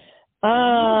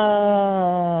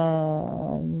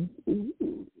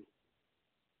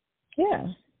 Yeah.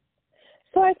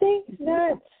 So I think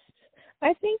that's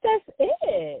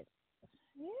it.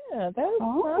 Yeah, that was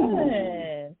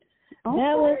fun.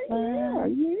 That was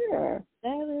fun. Yeah.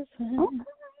 That was fun. Okay.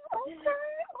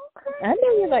 I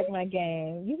know you like my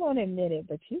game. You won't admit it,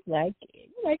 but you like it.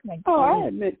 You like my game. Oh, I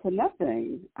admit to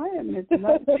nothing.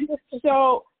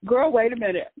 So, girl, wait a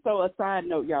minute. So, a side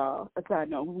note, y'all. We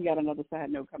got another side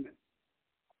note coming.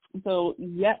 So,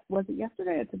 was it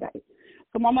yesterday or today?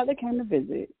 So, my mother came to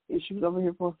visit, and she was over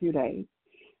here for a few days.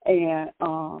 And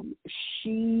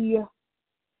she,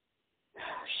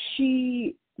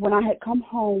 when I had come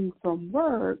home from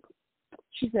work,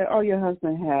 she said, "Oh, your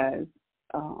husband has,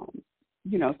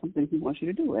 something he wants you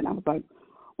to do." And I was like,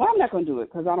 "Well, I'm not going to do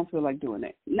it because I don't feel like doing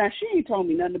it." Now, she ain't told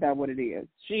me nothing about what it is.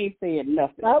 She ain't said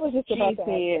nothing. I was just about to ask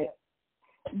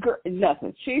that.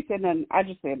 Nothing. She said nothing. I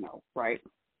just said no, right?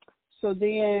 So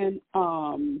then,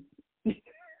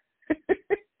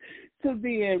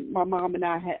 my mom and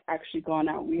I had actually gone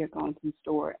out. We had gone to the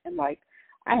store, and like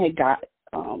I had got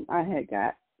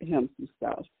him some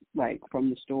stuff like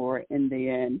from the store, and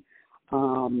then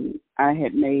I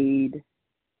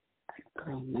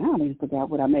girl, now I forgot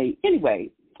what I made. Anyway,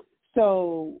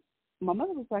 so my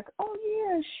mother was like, "Oh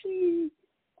yeah, she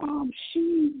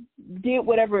did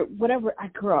whatever. I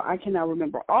cannot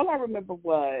remember. All I remember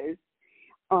was,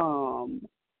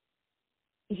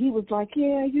 he was like,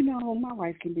 yeah, my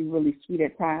wife can be really sweet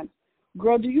at times.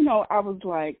 Girl, do you know? I was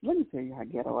like, let me tell you how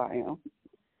ghetto I am.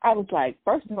 I was like,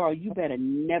 first of all, you better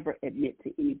never admit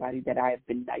to anybody that I have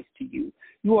been nice to you.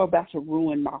 You are about to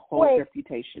ruin my whole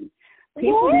reputation.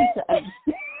 People need to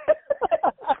understand.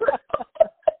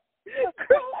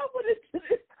 Girl, I went into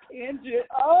this tangent.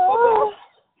 Oh.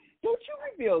 Don't you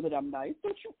reveal that I'm nice.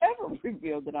 Don't you ever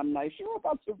reveal that I'm nice. You're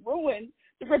about to ruin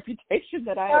the reputation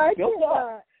that I have built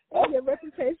up. Your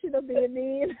reputation of being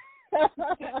mean.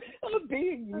 Of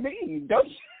being mean. Don't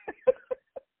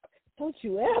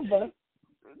you ever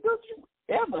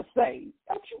say,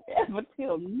 don't you ever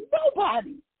tell nobody.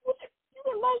 You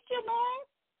done lost your mind?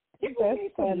 People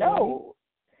need to know.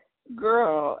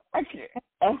 Girl, I can't.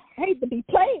 I hate to be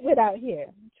played with out here.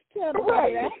 Tell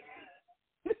nobody that.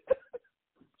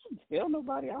 Tell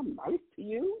nobody I'm nice to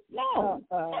you? No.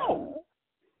 No.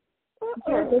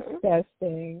 You're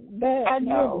disgusting. I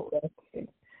know. You're disgusting.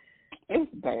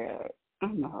 It's bad. I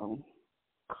know.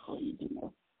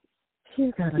 Craziness.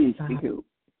 You gotta stop.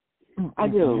 I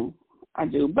do.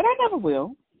 But I never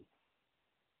will.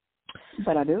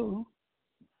 But I do.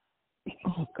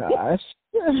 Oh, gosh.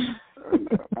 I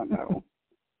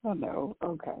know.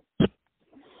 Okay.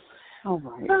 All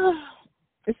right.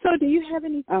 So do you have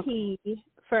any tea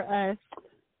for us?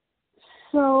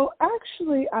 So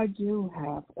actually I do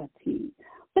have a tea.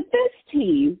 But this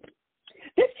tea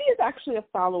is actually a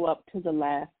follow-up to the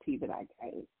last tea that I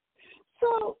gave.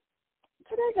 So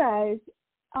today, guys,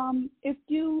 if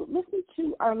you listen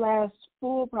to our last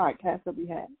full podcast that we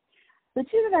had, the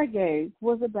tea that I gave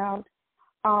was about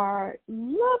our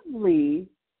lovely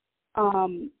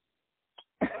okay,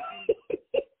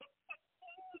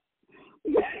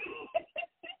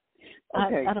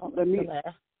 I don't let me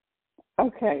laugh.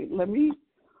 Okay,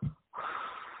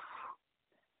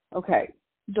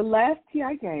 the last tea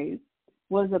I gave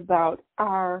was about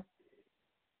our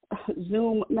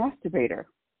Zoom masturbator,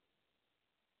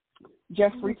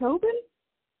 Jeffrey Tobin.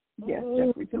 Yes,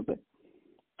 Jeffrey Tobin.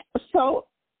 So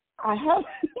I have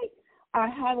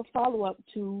a follow-up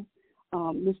to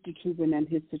Mr. Tobin and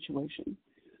his situation.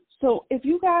 So if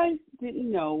you guys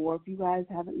didn't know, or if you guys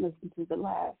haven't listened to the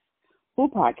last full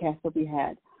podcast that we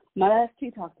had, my last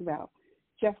tea talked about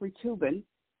Jeffrey Tobin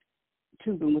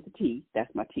with a T.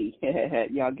 That's my T.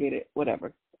 Y'all get it?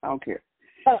 Whatever. I don't care.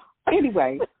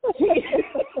 Anyway.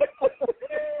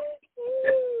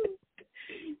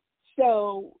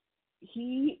 So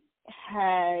he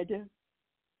had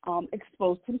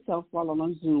exposed himself while on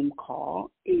a Zoom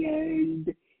call,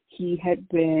 and he had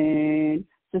been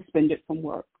suspended from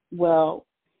work. Well,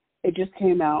 it just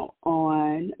came out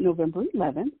on November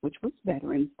 11th, which was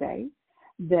Veterans Day,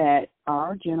 that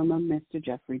our gentleman, Mr.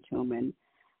 Jeffrey Tillman,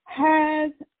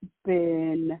 has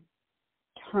been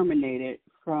terminated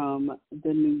from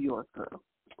the New Yorker.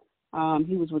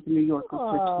 He was with the New Yorker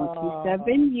for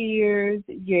 27 years,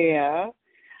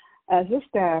 as a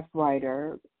staff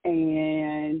writer,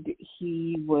 and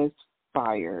he was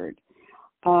fired.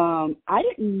 I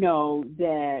didn't know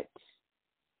that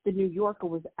the New Yorker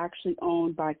was actually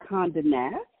owned by Condé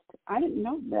Nast. I didn't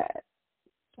know that.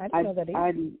 I didn't know that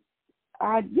either.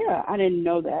 I didn't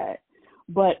know that.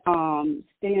 But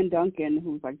Stan Duncan,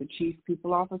 who's like the chief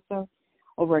people officer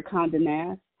over at Condé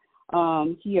Nast,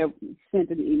 he had sent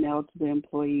an email to the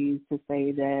employees to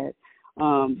say that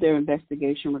their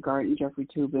investigation regarding Jeffrey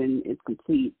Tobin is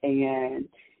complete and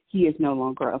he is no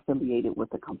longer affiliated with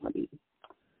the company.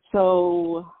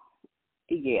 So,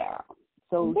 yeah.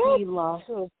 So he lost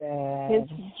his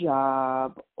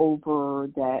job over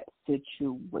that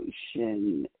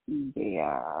situation.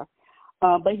 Yeah.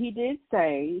 But he did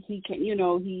say he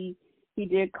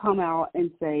did come out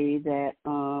and say that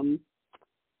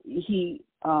he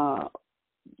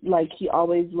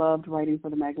always loved writing for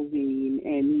the magazine,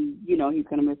 and he's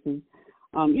gonna miss his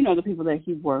the people that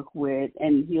he worked with,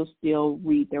 and he'll still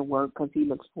read their work because he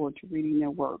looks forward to reading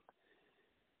their work.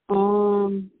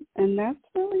 And that's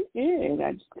really it.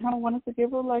 I just kind of wanted to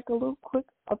give her like a little quick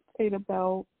update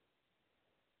about.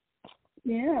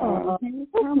 Yeah, he was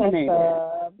terminated.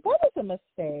 That was a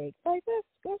mistake. Like that's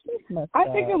just messed I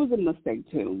think it was a mistake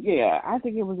too. Yeah, I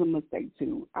think it was a mistake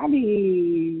too. I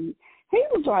mean, he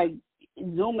was like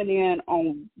zooming in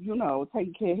on,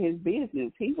 taking care of his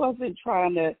business. He wasn't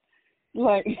trying to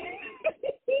like. He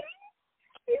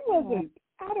wasn't.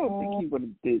 I don't think he would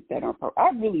have did that on purpose.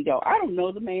 I really don't. I don't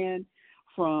know the man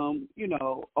from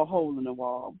a hole in the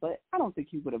wall, but I don't think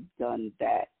he would have done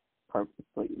that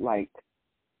purposely, like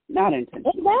not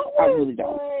intentionally. And that I was really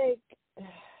don't.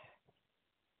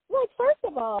 Like, first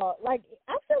of all, like,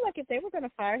 I feel like if they were going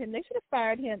to fire him, they should have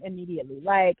fired him immediately.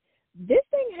 Like, this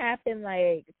thing happened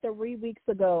like 3 weeks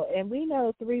ago, and we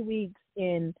know 3 weeks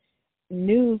in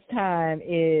news time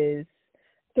is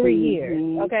 3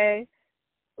 years, okay?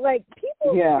 Like,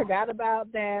 people forgot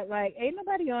about that. Like, ain't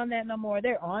nobody on that no more.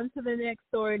 They're on to the next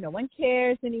story. No one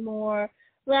cares anymore.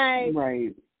 Like,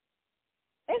 right.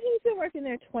 And he's been working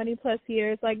there 20 plus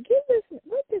years. Like,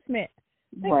 let this man.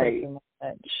 Right.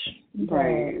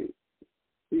 Right.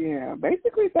 Yeah.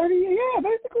 Basically 30 years. Yeah,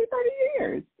 basically 30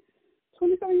 years.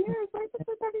 27 years,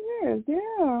 basically 30 years.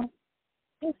 Yeah.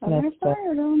 I'm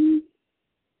tired.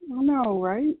 I know,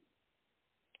 right?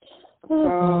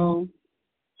 So,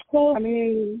 I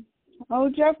mean,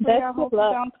 Jeffrey, I hope you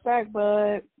bounce back,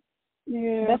 but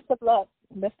yeah. Best of luck.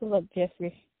 Best of luck,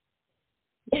 Jeffrey.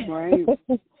 Right.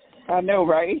 I know,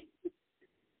 right?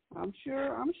 I'm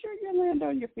sure you'll land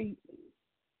on your feet.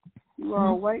 You are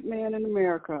a white man in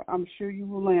America. I'm sure you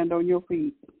will land on your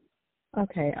feet.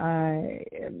 Okay, I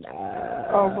am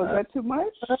Oh, was that too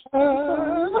much?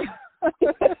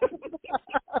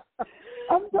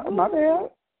 I'm sorry. My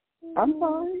bad. I'm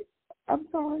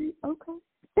sorry. Okay.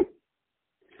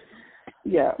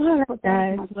 Yeah. All right,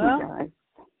 guys. Well,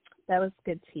 that was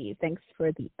good tea. Thanks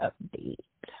for the update.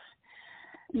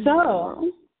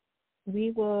 So,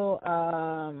 we will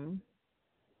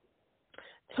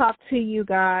talk to you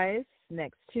guys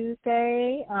next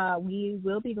Tuesday. We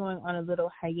will be going on a little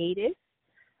hiatus.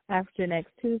 After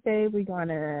next Tuesday, we're going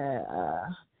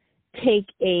to take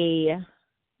a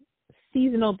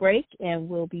seasonal break, and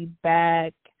we'll be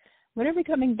back. When are we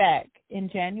coming back? In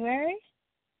January?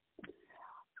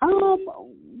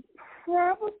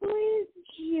 Probably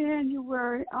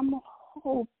January. I'm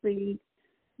hoping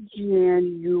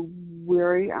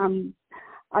January. I'm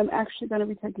actually going to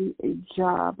be taking a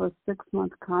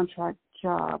 6-month contract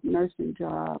job, nursing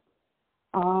job.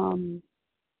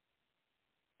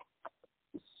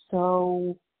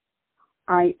 So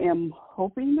I am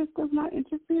hoping this does not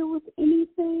interfere with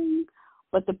anything,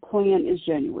 but the plan is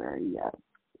January.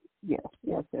 Yes.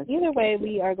 Either way,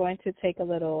 we are going to take a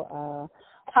little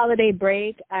holiday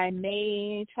break. I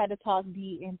may try to talk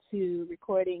Dee into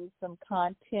recording some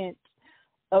content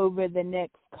over the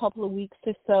next couple of weeks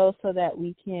or so that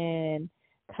we can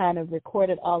kind of record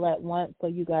it all at once so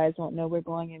you guys won't know we're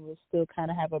going and we'll still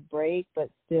kind of have a break but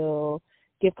still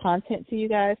give content to you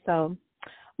guys. So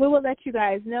we will let you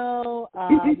guys know.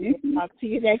 We'll talk to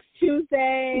you next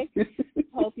Tuesday.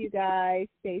 Hope you guys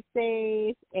stay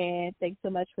safe, and thanks so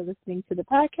much for listening to the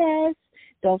podcast.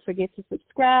 Don't forget to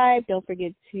subscribe. Don't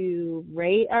forget to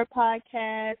rate our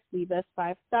podcast. Leave us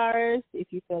 5 stars if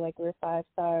you feel like we're 5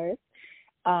 stars.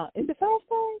 Is it 5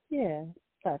 stars? Yeah,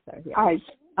 5 stars. Yeah.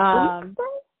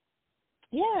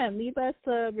 Yeah, and leave us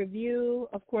a review.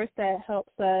 Of course, that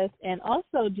helps us. And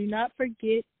also, do not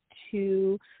forget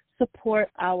to support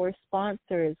our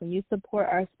sponsors. When you support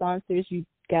our sponsors, you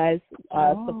guys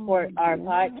support our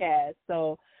podcast.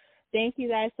 So thank you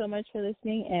guys so much for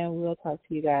listening, and we'll talk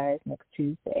to you guys next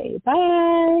Tuesday.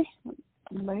 Bye.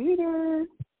 Later.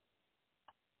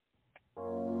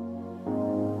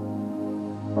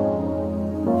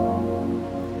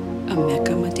 A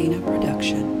Mecca Medina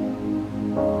production.